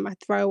sold down my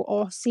throat,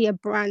 or see a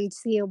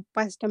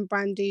Western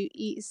brand do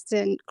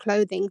Eastern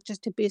clothing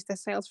just to boost their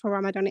sales for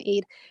Ramadan and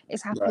Eid.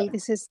 It's happening.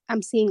 Right.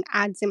 I'm seeing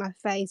ads in my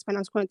face when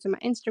I'm scrolling through my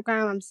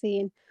Instagram. I'm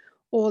seeing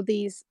all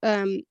these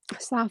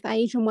South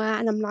Asian wear,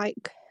 and I'm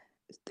like,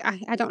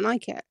 I don't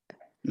like it.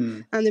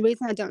 And the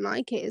reason I don't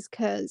like it is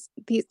because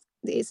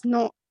it's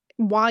not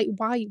why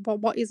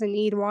what is a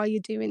need? Why are you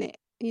doing it?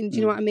 Do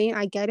you know what I mean?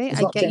 I get it.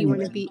 I get genuine. You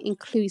want to be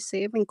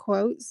inclusive in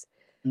quotes.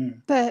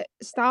 But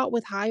start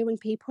with hiring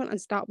people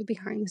and start with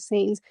behind the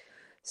scenes.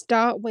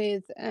 Start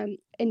with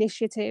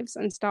initiatives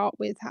and start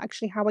with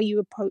actually how are you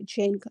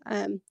approaching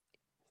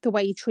the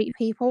way you treat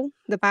people,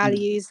 the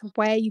values,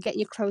 where you get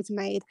your clothes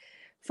made,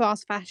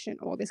 fast fashion,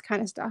 all this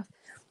kind of stuff.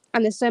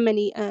 And there's so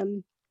many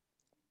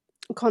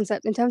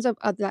concepts in terms of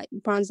other like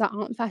brands that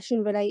aren't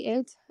fashion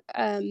related.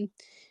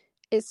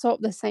 It's sort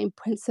of the same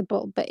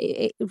principle, but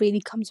it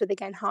really comes with,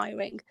 again,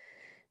 hiring.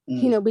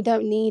 You know, we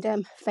don't need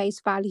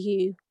face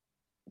value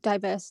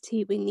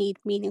diversity. We need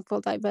meaningful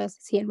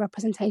diversity and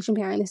representation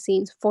behind the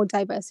scenes for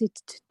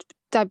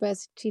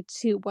diversity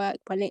to work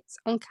when it's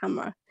on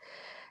camera.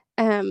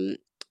 And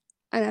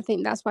I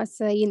think that's why I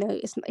say, you know,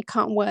 it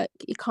can't work.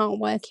 It can't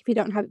work if you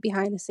don't have it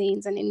behind the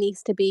scenes, and it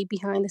needs to be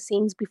behind the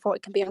scenes before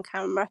it can be on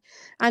camera.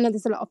 I know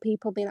there's a lot of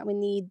people being like, we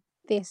need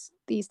these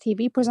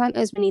TV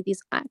presenters, we need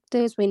these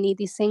actors, we need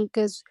these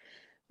singers.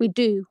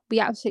 We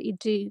absolutely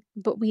do,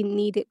 but we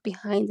need it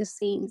behind the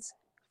scenes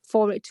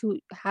for it to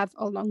have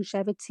a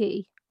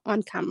longevity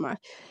on camera.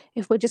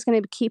 If we're just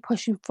going to keep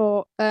pushing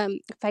for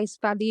face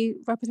value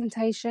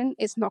representation,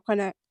 it's not going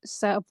to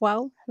serve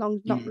well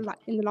not like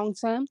in the long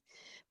term.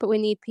 But we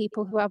need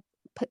people who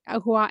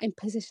are in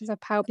positions of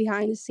power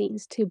behind the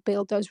scenes to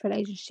build those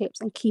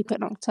relationships and keep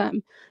it long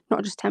term,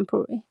 not just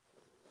temporary.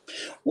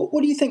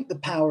 What do you think the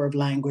power of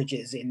language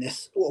is in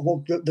this,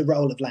 or the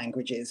role of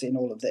language is in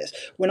all of this?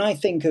 When I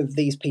think of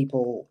these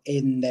people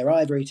in their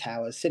ivory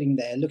towers sitting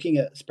there looking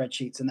at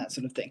spreadsheets and that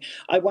sort of thing,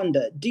 I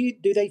wonder, do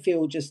they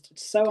feel just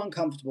so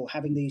uncomfortable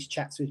having these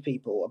chats with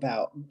people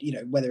about,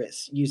 whether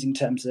it's using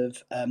terms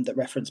of that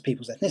reference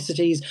people's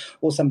ethnicities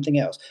or something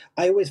else?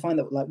 I always find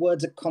that like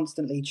words are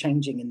constantly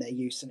changing in their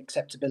use and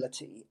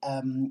acceptability.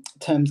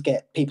 Terms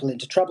get people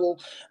into trouble,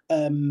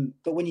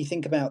 but when you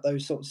think about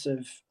those sorts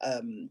of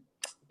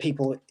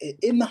people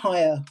in the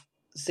higher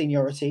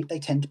seniority, they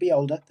tend to be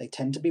older, they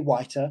tend to be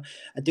whiter.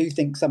 I do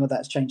think some of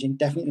that's changing,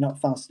 definitely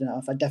not fast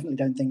enough. I definitely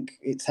don't think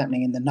it's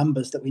happening in the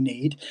numbers that we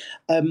need.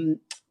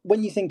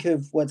 When you think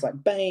of words like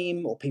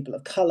BAME or people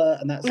of colour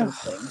and that sort of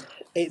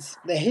thing,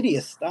 they're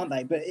hideous, aren't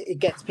they? But it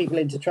gets people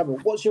into trouble.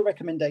 What's your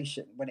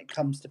recommendation when it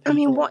comes to people? I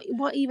mean,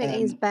 what even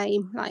is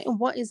BAME? Like,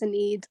 what is a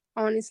need?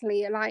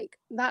 Honestly, like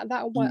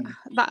that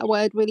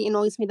word really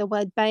annoys me. The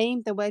word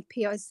BAME, the word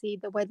POC,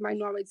 the word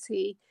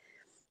minority,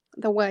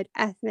 the word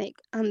ethnic,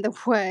 and the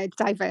word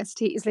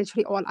diversity is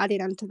literally all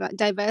added onto that.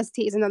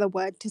 Diversity is another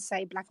word to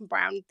say black and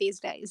brown these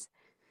days.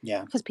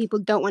 Yeah. Because people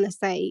don't want to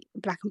say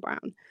black and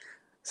brown.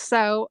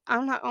 So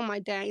I'm like, on my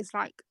days,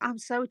 like, I'm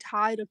so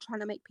tired of trying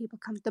to make people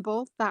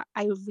comfortable that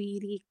I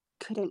really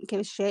couldn't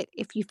give a shit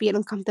if you feel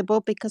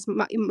uncomfortable, because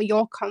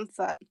your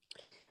comfort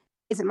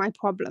isn't my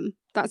problem.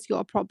 That's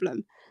your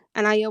problem.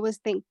 And I always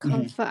think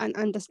comfort and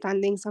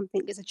understanding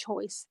something is a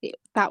choice.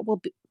 That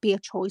will be a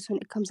choice when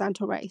it comes down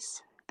to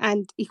race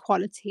and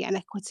equality and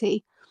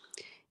equity.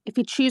 If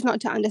you choose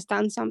not to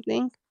understand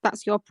something,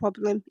 that's your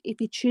problem. If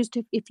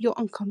you're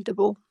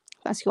uncomfortable,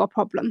 that's your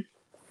problem.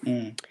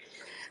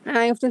 And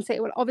I often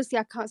say, well, obviously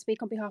I can't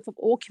speak on behalf of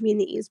all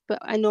communities, but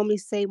I normally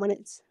say when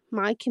it's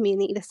my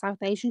community, the South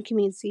Asian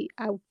community,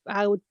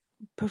 I would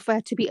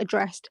prefer to be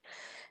addressed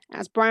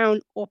as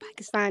brown or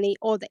Pakistani,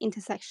 or the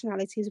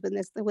intersectionalities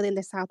within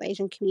the South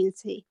Asian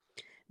community.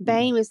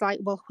 BAME is like,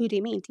 well, who do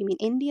you mean? Do you mean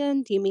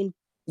Indian? Do you mean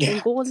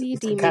Bengali?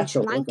 Do you mean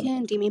Sri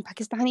Lankan? Do you mean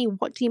Pakistani?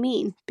 What do you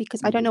mean? Because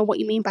I don't know what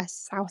you mean by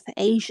South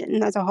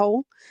Asian as a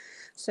whole.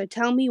 So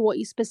tell me what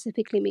you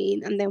specifically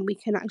mean, and then we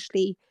can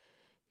actually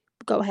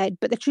go ahead.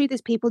 But the truth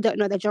is, people don't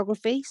know their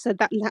geography, so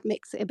that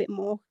makes it a bit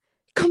more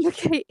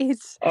complicated.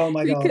 Oh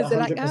my god! Because they're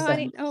like,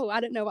 I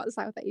don't know about the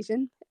South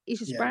Asian. It's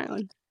just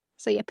brown.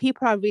 So yeah,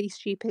 people are really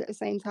stupid at the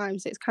same time.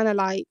 So it's kind of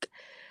like,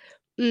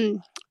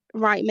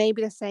 right,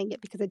 maybe they're saying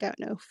it because they don't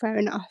know. Fair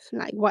enough,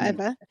 like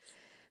whatever.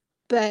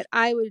 But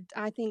I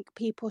think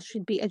people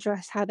should be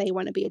addressed how they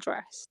want to be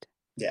addressed.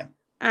 Yeah.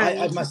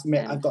 I must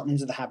admit, I've gotten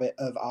into the habit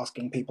of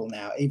asking people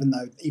now, even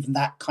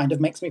that kind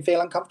of makes me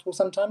feel uncomfortable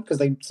sometimes, because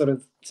they sort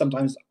of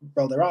sometimes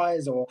roll their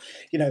eyes, or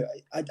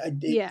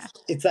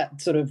it's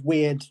that sort of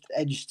weird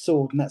edged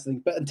sword, and that's the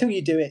thing. But until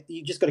you do it,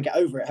 you just got to get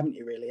over it, haven't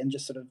you? Really, and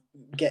just sort of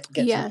get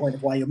to the point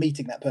of why you're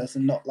meeting that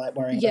person, not like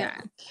worrying about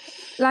it.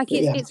 Like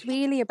it's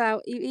really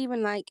about,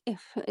 even like, if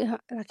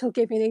like, I'll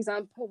give you an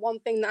example. One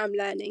thing that I'm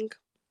learning,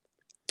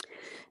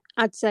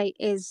 I'd say,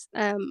 is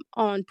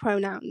on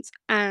pronouns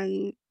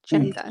and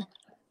gender.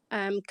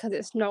 Because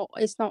it's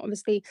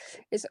obviously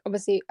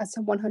I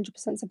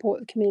 100% support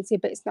the community,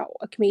 but it's not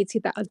a community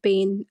that I've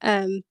been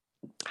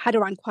had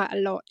around quite a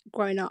lot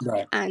growing up.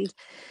 Right. And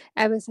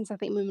ever since I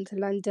think moving to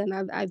London,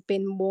 I've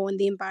been more in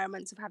the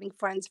environments of having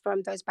friends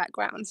from those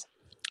backgrounds.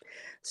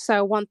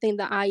 So one thing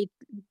that I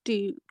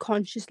do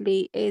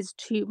consciously is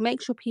to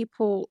make sure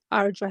people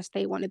are addressed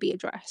they want to be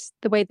addressed,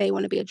 the way they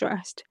want to be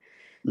addressed.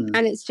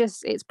 And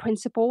it's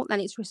principle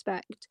and it's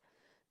respect.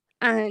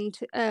 And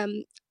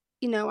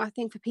I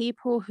think for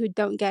people who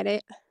don't get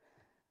it,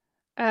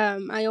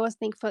 I always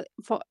think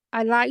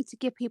I like to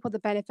give people the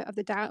benefit of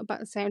the doubt, but at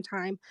the same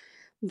time,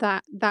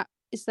 that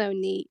is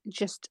only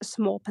just a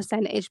small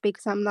percentage,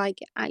 because I'm like,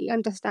 I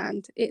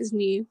understand it is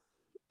new,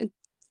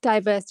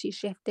 diversity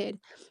shifted,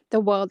 the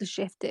world has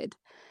shifted,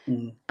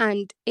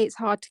 and it's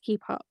hard to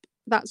keep up.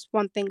 That's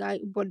one thing I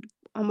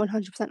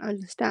 100%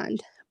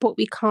 understand, but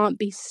we can't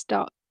be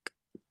stuck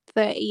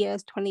 30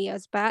 years, 20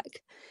 years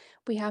back.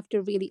 We have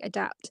to really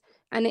adapt.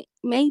 And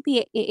maybe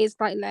it is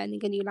like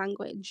learning a new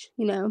language,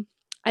 and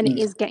it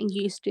is getting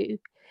used to.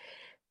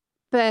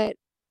 But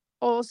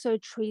also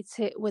treat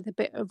it with a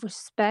bit of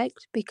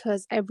respect,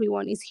 because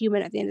everyone is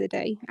human at the end of the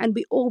day, and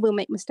we all will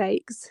make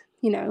mistakes,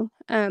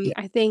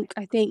 I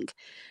think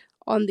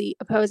on the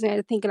opposing end,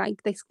 I think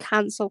like this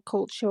cancel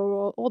culture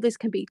or all this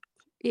can be,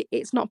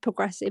 it's not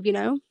progressive,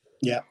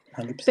 Yeah,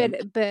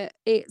 100%. But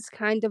it's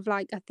kind of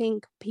like, I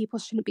think people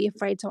shouldn't be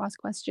afraid to ask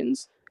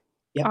questions.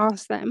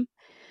 Ask them.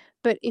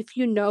 But if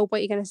you know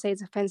what you're going to say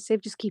is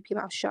offensive, just keep your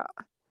mouth shut.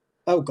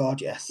 Oh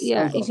God, yes.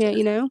 Yeah,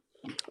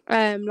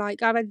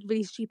 like, I've had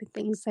really stupid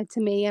things said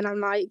to me, and I'm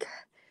like,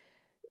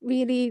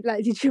 really,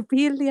 like, did you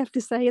really have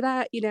to say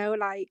that?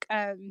 Like,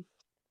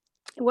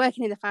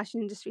 working in the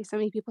fashion industry, so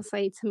many people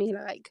say to me,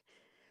 like,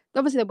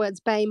 obviously the words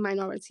BAME,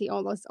 minority,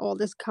 all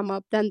this come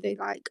up. Then they're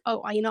like,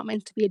 oh, are you not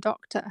meant to be a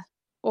doctor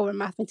or a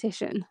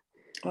mathematician?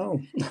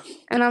 Oh.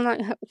 And I'm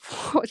like,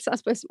 what's that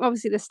supposed to,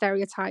 obviously the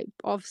stereotype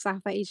of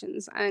South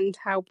Asians and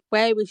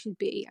where we should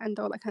be and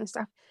all that kind of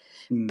stuff.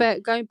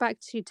 But going back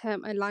to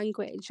term and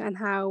language and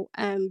how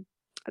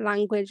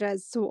language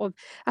has sort of,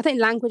 I think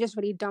language has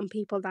really dumbed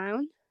people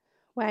down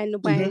when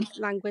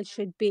language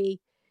should be,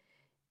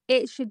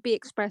 it should be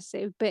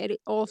expressive, but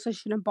it also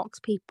shouldn't box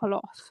people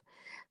off.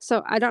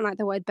 So I don't like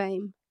the word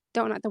BAME,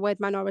 don't like the word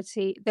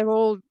minority. They're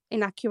all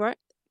inaccurate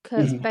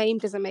because BAME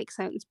doesn't make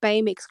sense.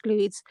 BAME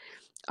excludes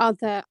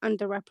other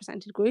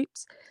underrepresented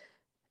groups.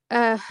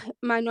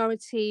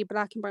 Minority,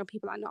 black and brown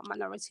people are not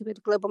minority,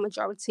 but global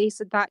majority,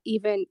 so that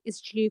even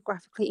is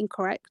geographically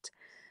incorrect.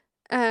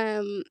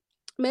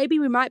 Maybe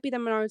we might be the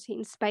minority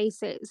in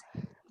spaces,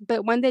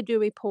 but when they do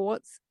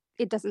reports,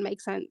 it doesn't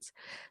make sense.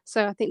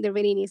 So I think there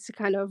really needs to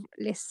kind of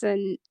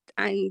listen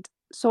and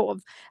sort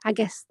of, I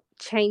guess,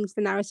 change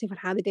the narrative on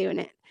how they're doing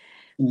it.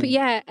 But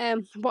yeah,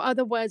 what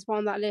other words were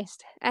on that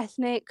list?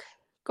 Ethnic.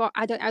 God,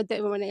 I don't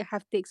even want to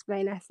have to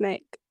explain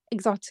ethnic.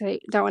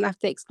 Exotic. Don't want to have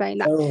to explain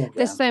that. Oh, yeah.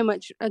 There's so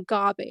much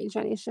garbage,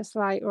 and it's just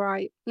like,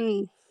 right.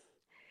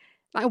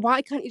 Like,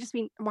 why can't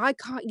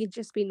you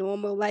just be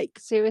normal? Like,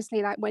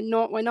 seriously, like we're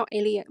not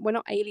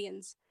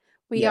aliens.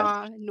 We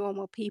are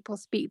normal people.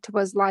 Speak to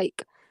us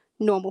like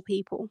normal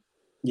people.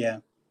 Yeah.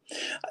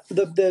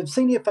 The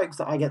senior folks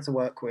that I get to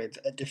work with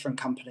at different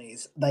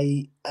companies,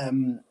 they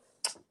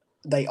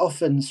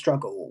often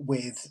struggle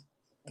with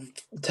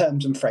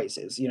terms and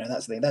phrases.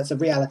 That's the thing. That's a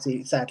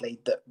reality, sadly,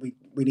 that we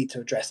need to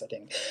address, I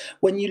think.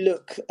 When you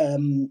look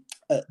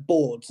at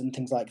boards and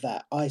things like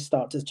that, I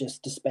start to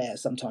just despair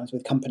sometimes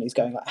with companies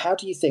going like, how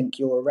do you think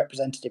you're a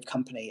representative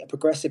company, a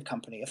progressive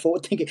company, a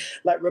forward thinking,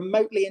 like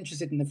remotely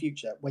interested in the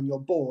future when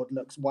your board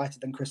looks whiter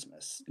than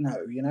Christmas? No,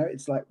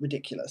 it's like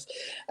ridiculous.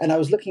 And I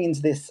was looking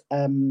into this.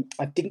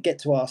 I didn't get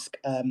to ask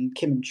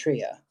Kim and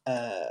Tria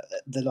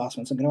the last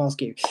one, so I'm going to ask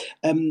you.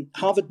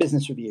 Harvard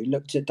Business Review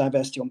looked at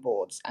diversity on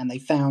boards, and they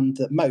found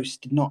that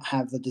most did not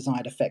have the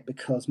desired effect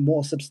because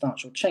more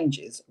substantial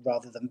changes,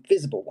 rather than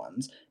visible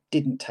ones,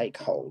 didn't take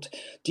hold.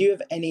 Do you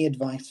have any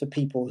advice for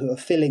people who are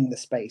filling the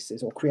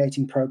spaces or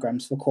creating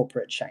programs for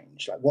corporate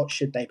change? Like, what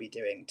should they be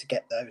doing to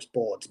get those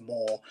boards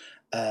more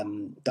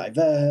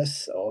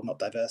diverse, or not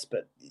diverse,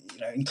 but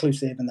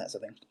inclusive and that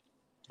sort of thing?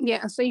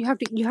 Yeah, so you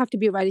have to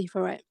be ready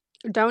for it.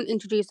 Don't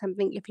introduce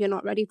something if you're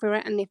not ready for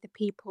it, and if the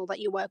people that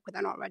you work with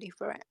are not ready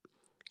for it,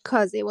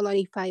 because it will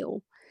only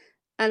fail.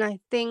 And I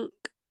think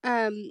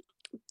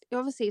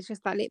obviously it's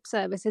just that lip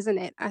service, isn't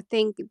it? I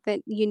think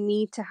that you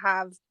need to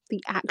have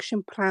the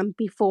action plan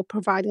before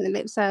providing the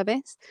lip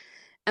service,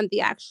 and the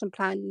action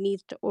plan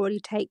needs to already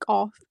take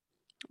off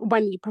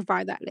when you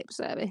provide that lip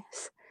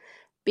service.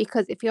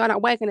 Because if you're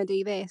like, we're going to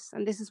do this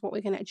and this is what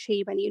we're going to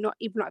achieve, and you've not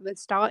even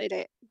started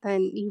it,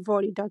 then you've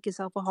already dug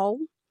yourself a hole.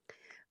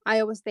 I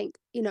always think,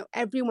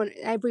 everyone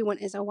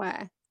is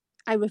aware.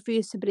 I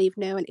refuse to believe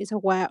no one is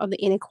aware of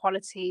the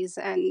inequalities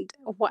and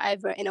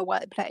whatever in a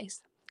workplace.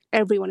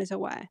 Everyone is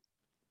aware.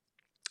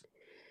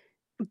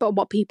 But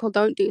what people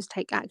don't do is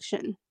take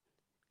action.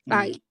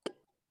 Like,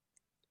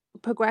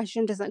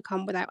 progression doesn't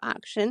come without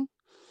action.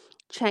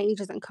 Change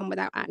doesn't come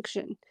without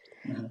action.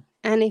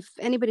 And if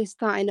anybody's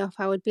starting off,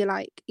 I would be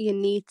like, you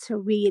need to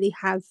really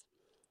have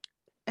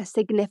a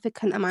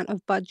significant amount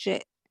of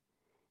budget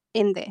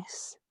in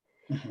this.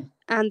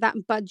 And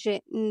that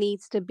budget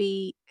needs to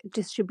be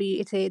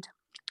distributed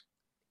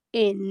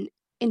in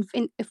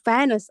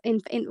fairness, in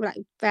like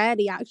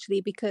fairly,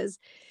 actually, because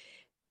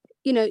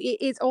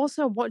it's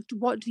also what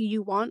do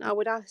you want. I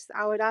would ask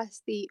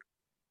the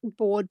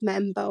board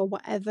member or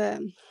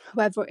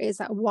whoever it is,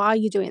 like, why are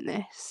you doing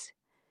this?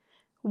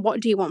 What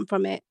do you want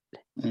from it?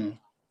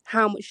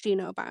 How much do you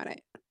know about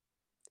it?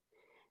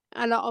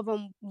 A lot of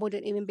them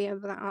wouldn't even be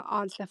able to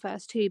answer the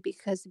first two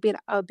because they'd be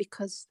like,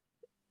 because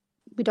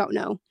we don't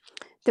know.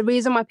 The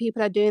reason why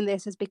people are doing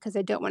this is because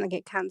they don't want to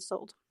get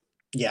cancelled.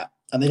 Yeah,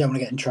 and they don't want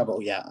to get in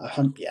trouble. Yeah,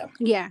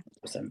 yeah.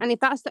 And if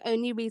that's the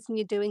only reason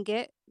you're doing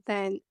it,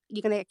 then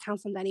you're going to get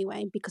cancelled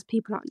anyway, because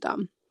people aren't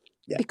dumb.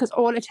 Yeah. Because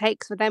all it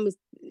takes for them is,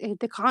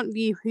 they can't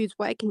view who's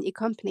working at your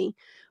company.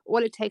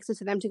 All it takes is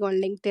for them to go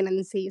on LinkedIn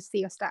and see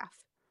your staff.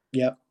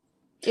 Yeah.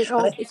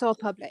 It's all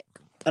public.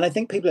 And I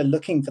think people are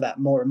looking for that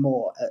more and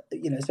more,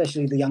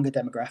 especially the younger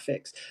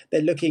demographics.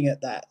 They're looking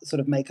at that sort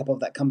of makeup of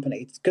that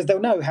company because they'll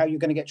know how you're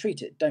going to get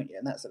treated, don't you?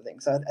 And that sort of thing.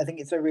 So I think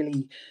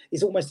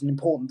it's almost an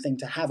important thing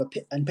to have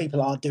and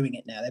people are doing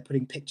it now. They're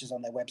putting pictures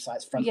on their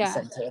websites front and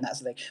center and that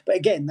sort of thing. But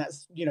again,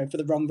 that's, for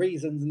the wrong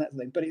reasons and that sort of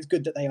thing. But it's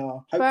good that they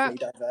are hopefully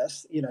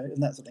diverse,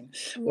 and that sort of thing.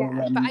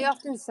 Yeah, but I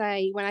often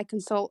say when I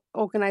consult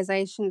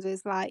organizations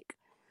is like,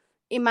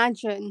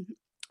 imagine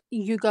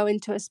you go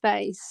into a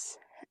space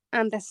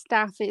and the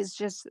staff is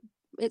just,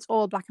 it's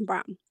all black and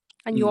brown,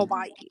 and you're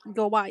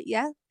white,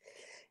 yeah?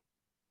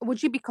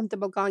 Would you be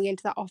comfortable going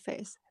into that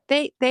office?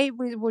 They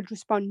would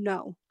respond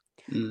no.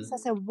 So I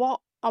said,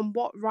 on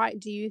what right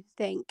do you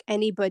think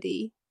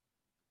anybody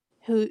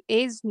who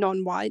is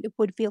non-white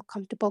would feel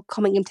comfortable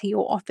coming into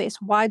your office?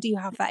 Why do you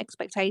have that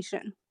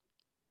expectation?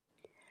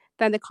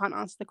 then they can't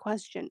answer the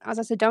question. As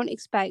I said, don't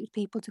expect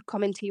people to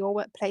come into your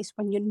workplace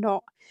when you're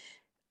not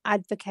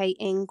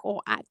advocating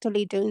or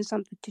actively doing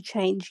something to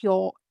change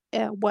your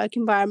work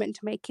environment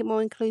to make it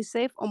more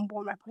inclusive or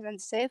more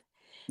representative.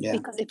 Yeah.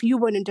 Because if you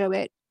wouldn't do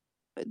it,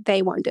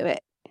 they won't do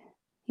it.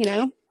 You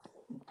know.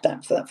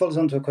 That follows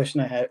on to a question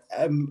I had.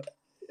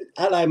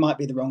 Ally might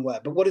be the wrong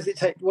word, but what does it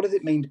take? What does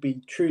it mean to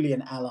be truly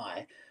an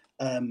ally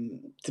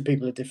to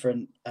people of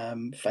different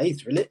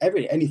faiths,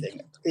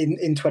 anything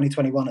in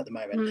 2021 at the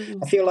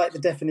moment? I feel like the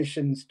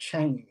definition's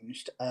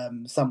changed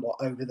somewhat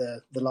over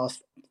the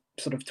last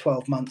sort of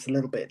 12 months a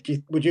little bit.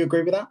 Would you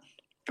agree with that?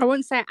 I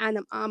wouldn't say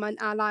I'm an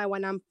ally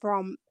when I'm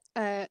from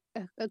a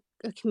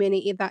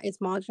community that is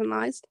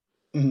marginalised.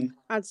 Mm-hmm.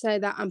 I'd say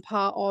that I'm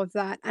part of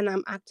that, and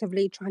I'm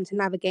actively trying to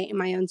navigate in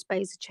my own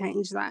space to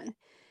change that.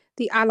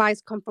 The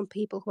allies come from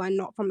people who are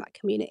not from that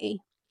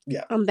community.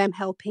 Yeah. And them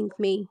helping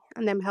me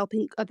and them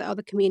helping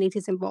other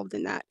communities involved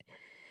in that.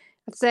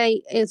 I'd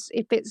say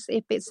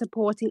if it's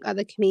supporting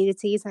other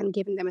communities and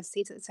giving them a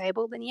seat at the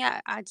table, then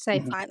yeah, I'd say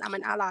fine, I'm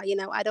an ally. You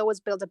know, I'd always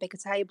build a bigger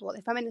table.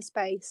 If I'm in a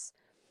space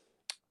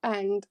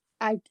and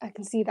I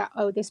can see that,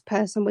 oh, this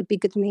person would be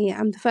good in here,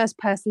 I'm the first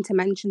person to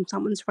mention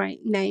someone's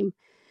name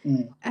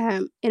in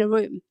a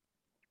room.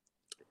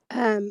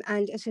 And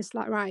it's just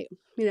like, right,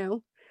 you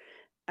know.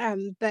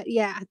 But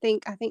yeah, I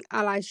think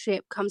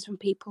allyship comes from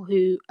people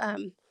who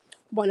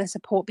want to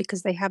support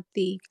because they have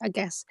the, I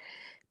guess,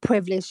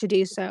 privilege to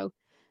do so.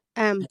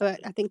 But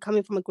I think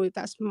coming from a group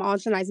that's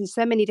marginalized in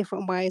so many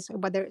different ways,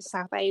 whether it's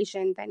South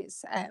Asian, then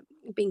it's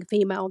being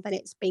female, then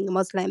it's being a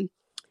Muslim,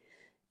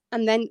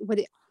 and then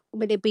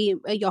would it be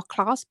your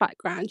class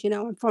background? You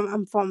know,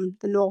 I'm from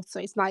the north, so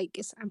it's like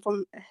I'm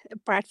from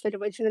Bradford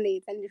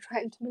originally. Then you're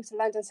trying to move to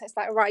London, so it's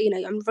like, right, you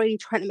know, I'm really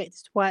trying to make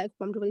this work.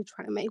 I'm really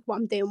trying to make what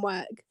I'm doing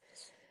work.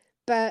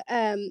 But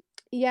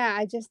yeah,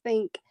 I just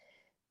think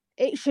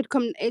it should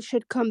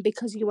come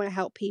because you want to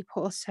help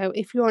people. So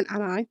if you're an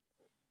ally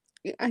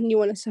and you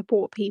want to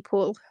support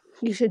people,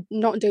 you should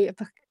not do it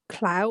for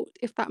clout,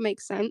 if that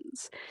makes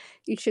sense.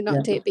 You should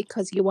not do it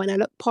because you want to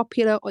look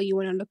popular or you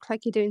want to look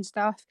like you're doing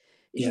stuff.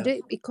 You should do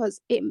it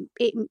because it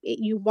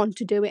you want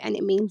to do it and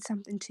it means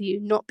something to you,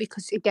 not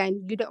because,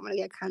 again, you don't want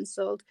to get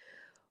cancelled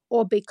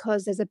or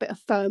because there's a bit of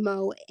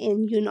FOMO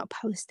in you not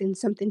posting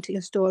something to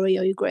your story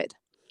or your grid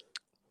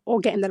or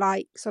getting the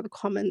likes or the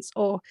comments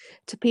or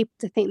to people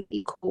to think that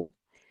you're cool.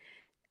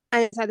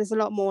 And it's like there's a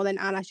lot more than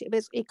allyship.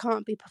 It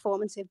can't be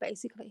performative,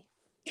 basically.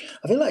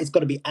 I feel like it's got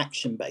to be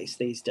action based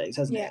these days,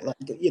 hasn't it? Like,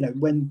 you know,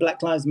 when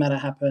Black Lives Matter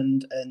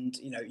happened, and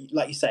you know,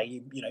 like you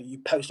say, you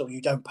post or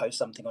you don't post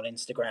something on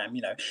Instagram.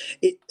 You know,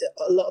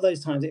 a lot of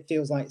those times it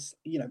feels like,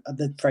 you know,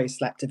 the phrase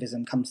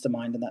slacktivism comes to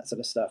mind and that sort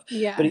of stuff.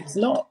 Yeah. But it's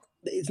not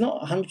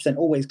 100%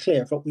 always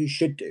clear of what we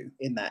should do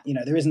in that. You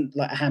know, there isn't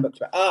like a handbook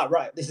to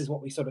right, this is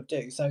what we sort of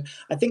do. So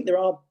I think there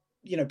are,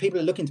 you know, people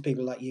are looking to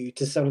people like you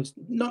to sort of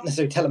not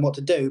necessarily tell them what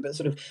to do, but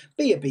sort of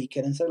be a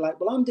beacon and say, like,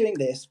 well, I'm doing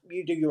this,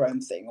 you do your own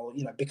thing, or,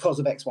 you know, because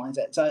of X, Y, and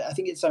Z. So I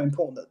think it's so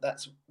important that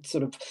that's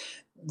sort of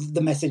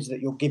the message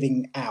that you're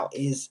giving out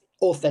is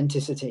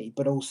authenticity,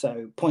 but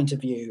also point of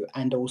view,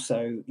 and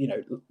also, you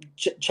know,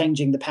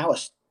 changing the power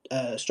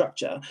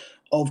structure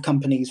of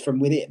companies from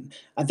within.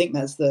 I think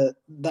that's the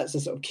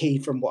sort of key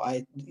from what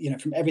I, you know,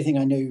 from everything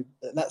I knew.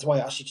 That's why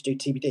I asked you to do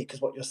TBD, because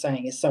what you're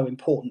saying is so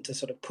important to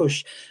sort of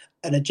push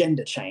an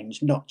agenda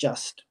change, not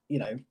just, you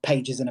know,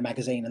 pages in a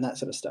magazine and that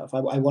sort of stuff.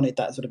 I wanted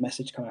that sort of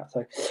message to come out.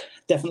 So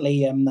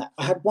definitely.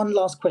 I had one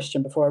last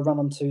question before I run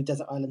on to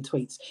Desert Island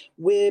Tweets.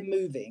 We're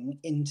moving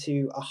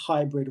into a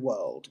hybrid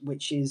world,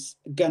 which is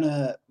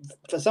gonna,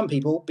 for some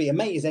people, be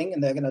amazing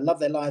and they're gonna love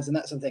their lives and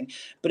that sort of thing.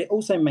 But it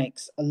also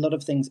makes a lot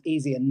of things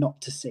easier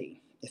not to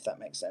see, if that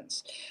makes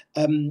sense.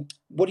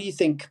 What do you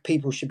think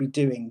people should be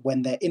doing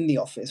when they're in the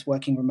office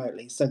working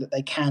remotely so that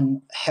they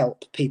can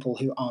help people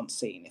who aren't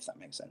seen, if that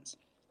makes sense?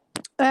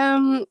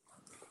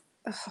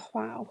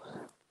 Wow.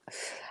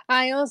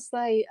 I also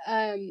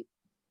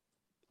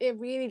it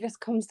really just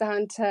comes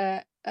down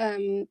to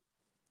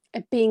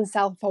being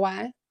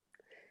self-aware.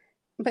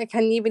 But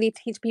can you really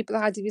teach people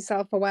how to be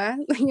self-aware?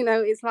 You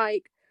know, it's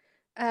like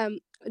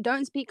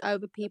don't speak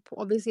over people.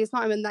 Obviously, it's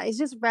not even that. It's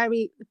just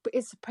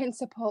it's a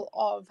principle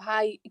of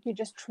how you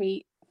just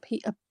treat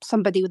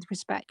somebody with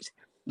respect.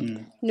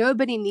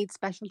 Nobody needs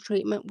special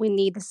treatment. We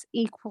need this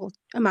equal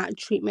amount of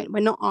treatment. We're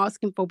not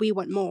asking for, we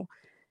want more.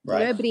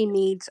 Right. Nobody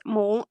needs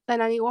more than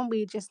anyone.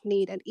 We just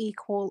need an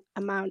equal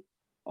amount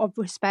of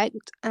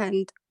respect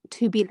and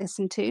to be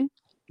listened to.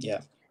 Yeah.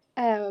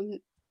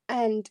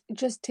 And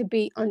just to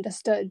be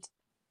understood.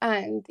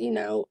 And, you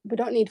know, we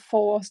don't need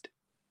forced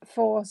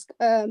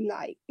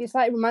like, it's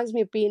like, it reminds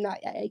me of being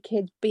like a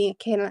kid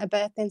at a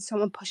birthday and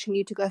someone pushing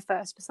you to go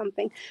first for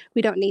something.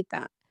 We don't need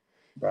that.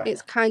 Right.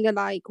 It's kind of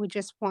like we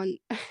just want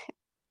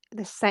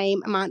the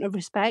same amount of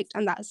respect,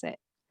 and that's it.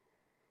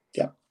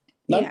 Yeah.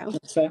 No, you know?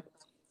 That's fair.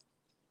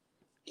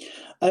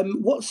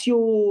 What's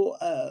your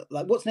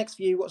what's next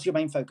for you? What's your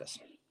main focus?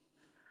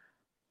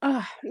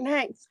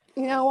 Next,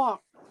 you know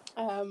what?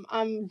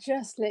 I'm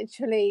just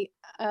literally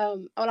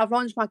I've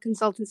launched my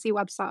consultancy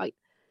website.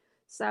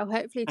 So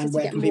hopefully And just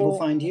where to get can people more.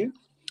 find you?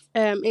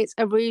 It's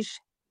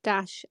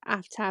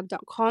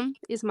arouge-aftab.com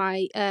is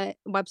my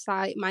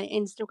website. My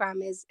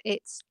Instagram is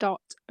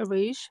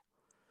it's.arouge.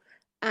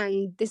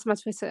 And this is my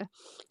Twitter.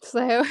 So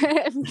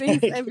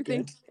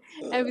everything's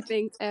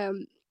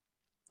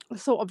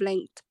sort of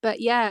linked. But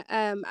yeah,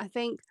 I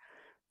think,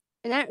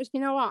 and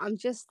you know what, I'm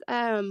just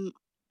going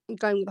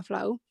with the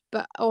flow,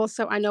 but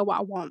also I know what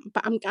I want.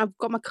 But I've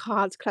got my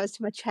cards close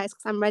to my chest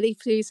because I'm ready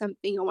to do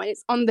something. And when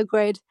it's on the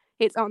grid,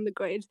 it's on the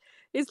grid.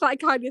 It's that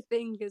kind of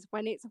thing, is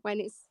when it's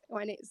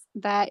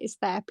there, it's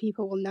there.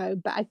 People will know.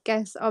 But I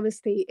guess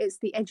obviously it's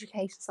the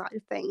education side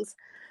of things.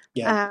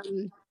 Yeah.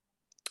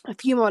 A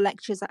few more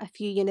lectures at a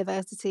few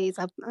universities.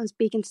 I'm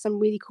speaking to some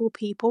really cool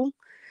people,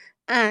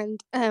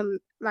 and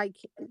like,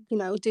 you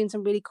know, doing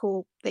some really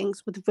cool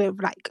things with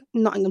like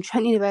Nottingham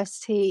Trent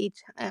University.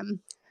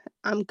 I'm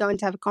going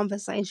to have a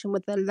conversation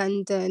with the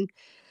London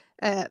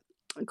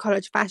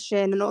College of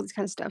Fashion and all this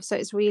kind of stuff. So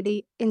it's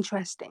really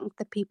interesting,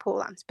 the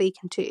people I'm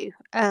speaking to.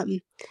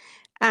 And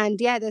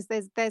yeah, there's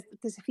a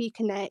few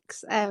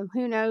connects.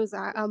 Who knows?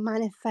 I'll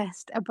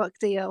manifest a book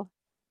deal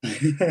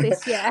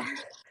this year.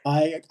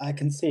 I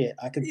can see it.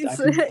 I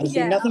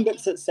see nothing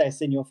but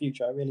success in your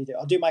future. I really do.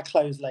 I'll do my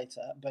close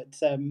later, but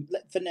for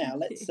now,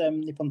 let's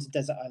nip on to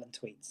Desert Island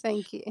Tweets.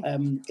 Thank you.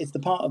 It's the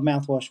part of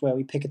Mouthwash where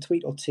we pick a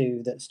tweet or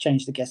two that's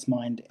changed the guest's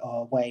mind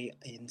or way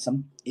in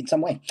some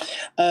way.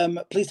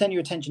 Please turn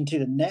your attention to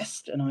the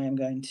nest, and I am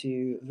going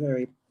to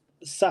very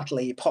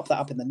subtly pop that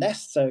up in the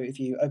nest. So if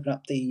you open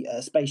up the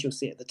space, you'll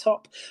see it at the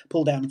top.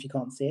 Pull down if you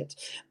can't see it.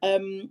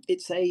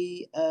 It's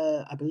I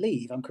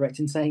believe I'm correct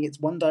in saying it's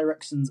One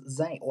Direction's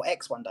Zayn, or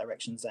ex One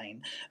Direction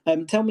Zayn.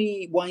 Tell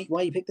me why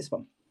you picked this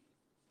one.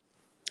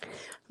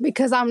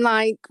 Because I'm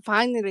like,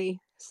 finally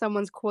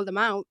someone's called them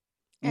out.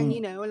 And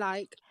you know,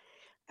 like,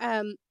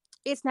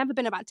 it's never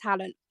been about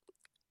talent.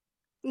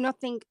 A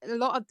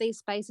lot of these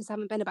spaces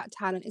haven't been about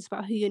talent. It's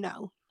about who you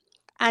know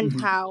and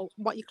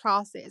what your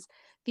class is.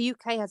 The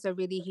UK has a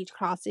really huge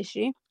class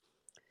issue,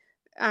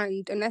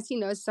 and unless you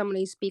know someone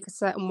who speaks a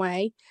certain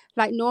way,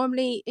 like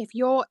normally if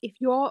you're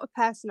a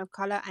person of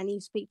colour and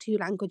you speak 2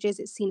 languages,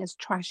 it's seen as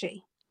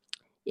trashy.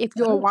 If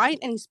you're white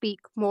and you speak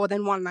more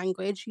than 1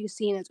 language, you're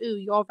seen as, ooh,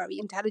 you're very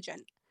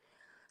intelligent.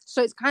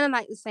 So it's kind of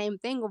like the same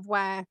thing of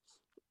where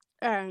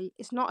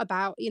it's not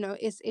about, you know,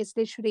 it's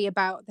literally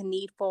about the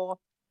need for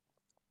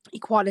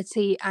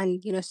equality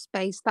and, you know,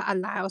 space that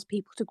allows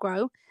people to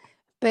grow.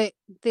 But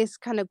this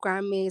kind of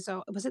Grammys,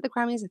 or was it the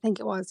Grammys? I think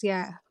it was,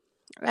 yeah.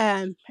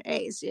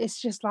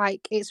 It's just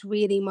like, it's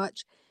really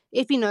much,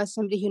 if you know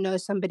somebody who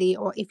knows somebody,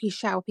 or if you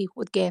shower people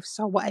with gifts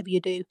or whatever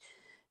you do,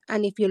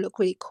 and if you look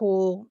really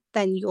cool,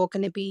 then you're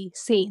going to be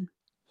seen,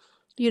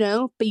 you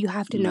know. But you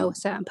have to know a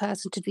certain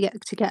person to get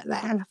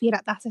there. And I feel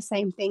like that's the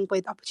same thing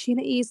with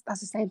opportunities.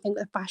 That's the same thing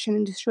with the fashion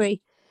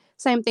industry.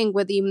 Same thing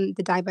with even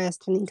the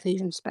diversity and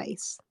inclusion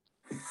space.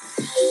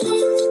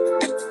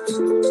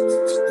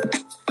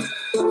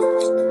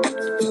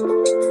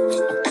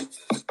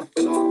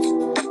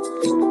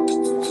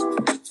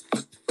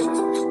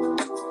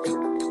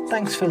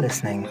 Thanks for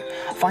listening.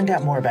 Find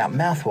out more about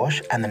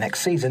Mouthwash and the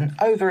next season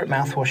over at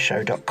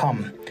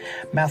mouthwashshow.com.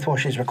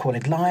 Mouthwash is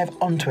recorded live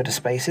on Twitter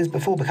Spaces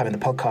before becoming the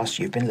podcast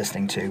you've been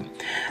listening to.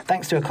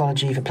 Thanks to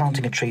Ecology for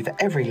planting a tree for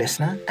every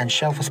listener, and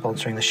Shell for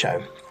sponsoring the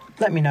show.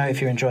 Let me know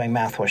if you're enjoying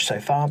Mouthwash so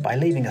far by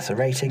leaving us a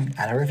rating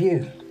and a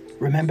review.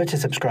 Remember to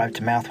subscribe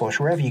to Mouthwash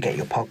wherever you get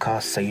your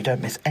podcasts so you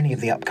don't miss any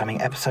of the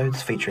upcoming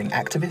episodes featuring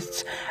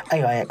activists,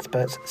 AI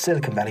experts,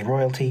 Silicon Valley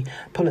royalty,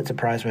 Pulitzer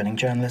Prize-winning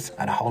journalists,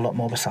 and a whole lot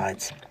more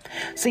besides.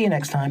 See you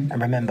next time,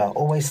 and remember,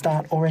 always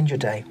start or end your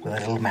day with a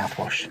little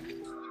mouthwash.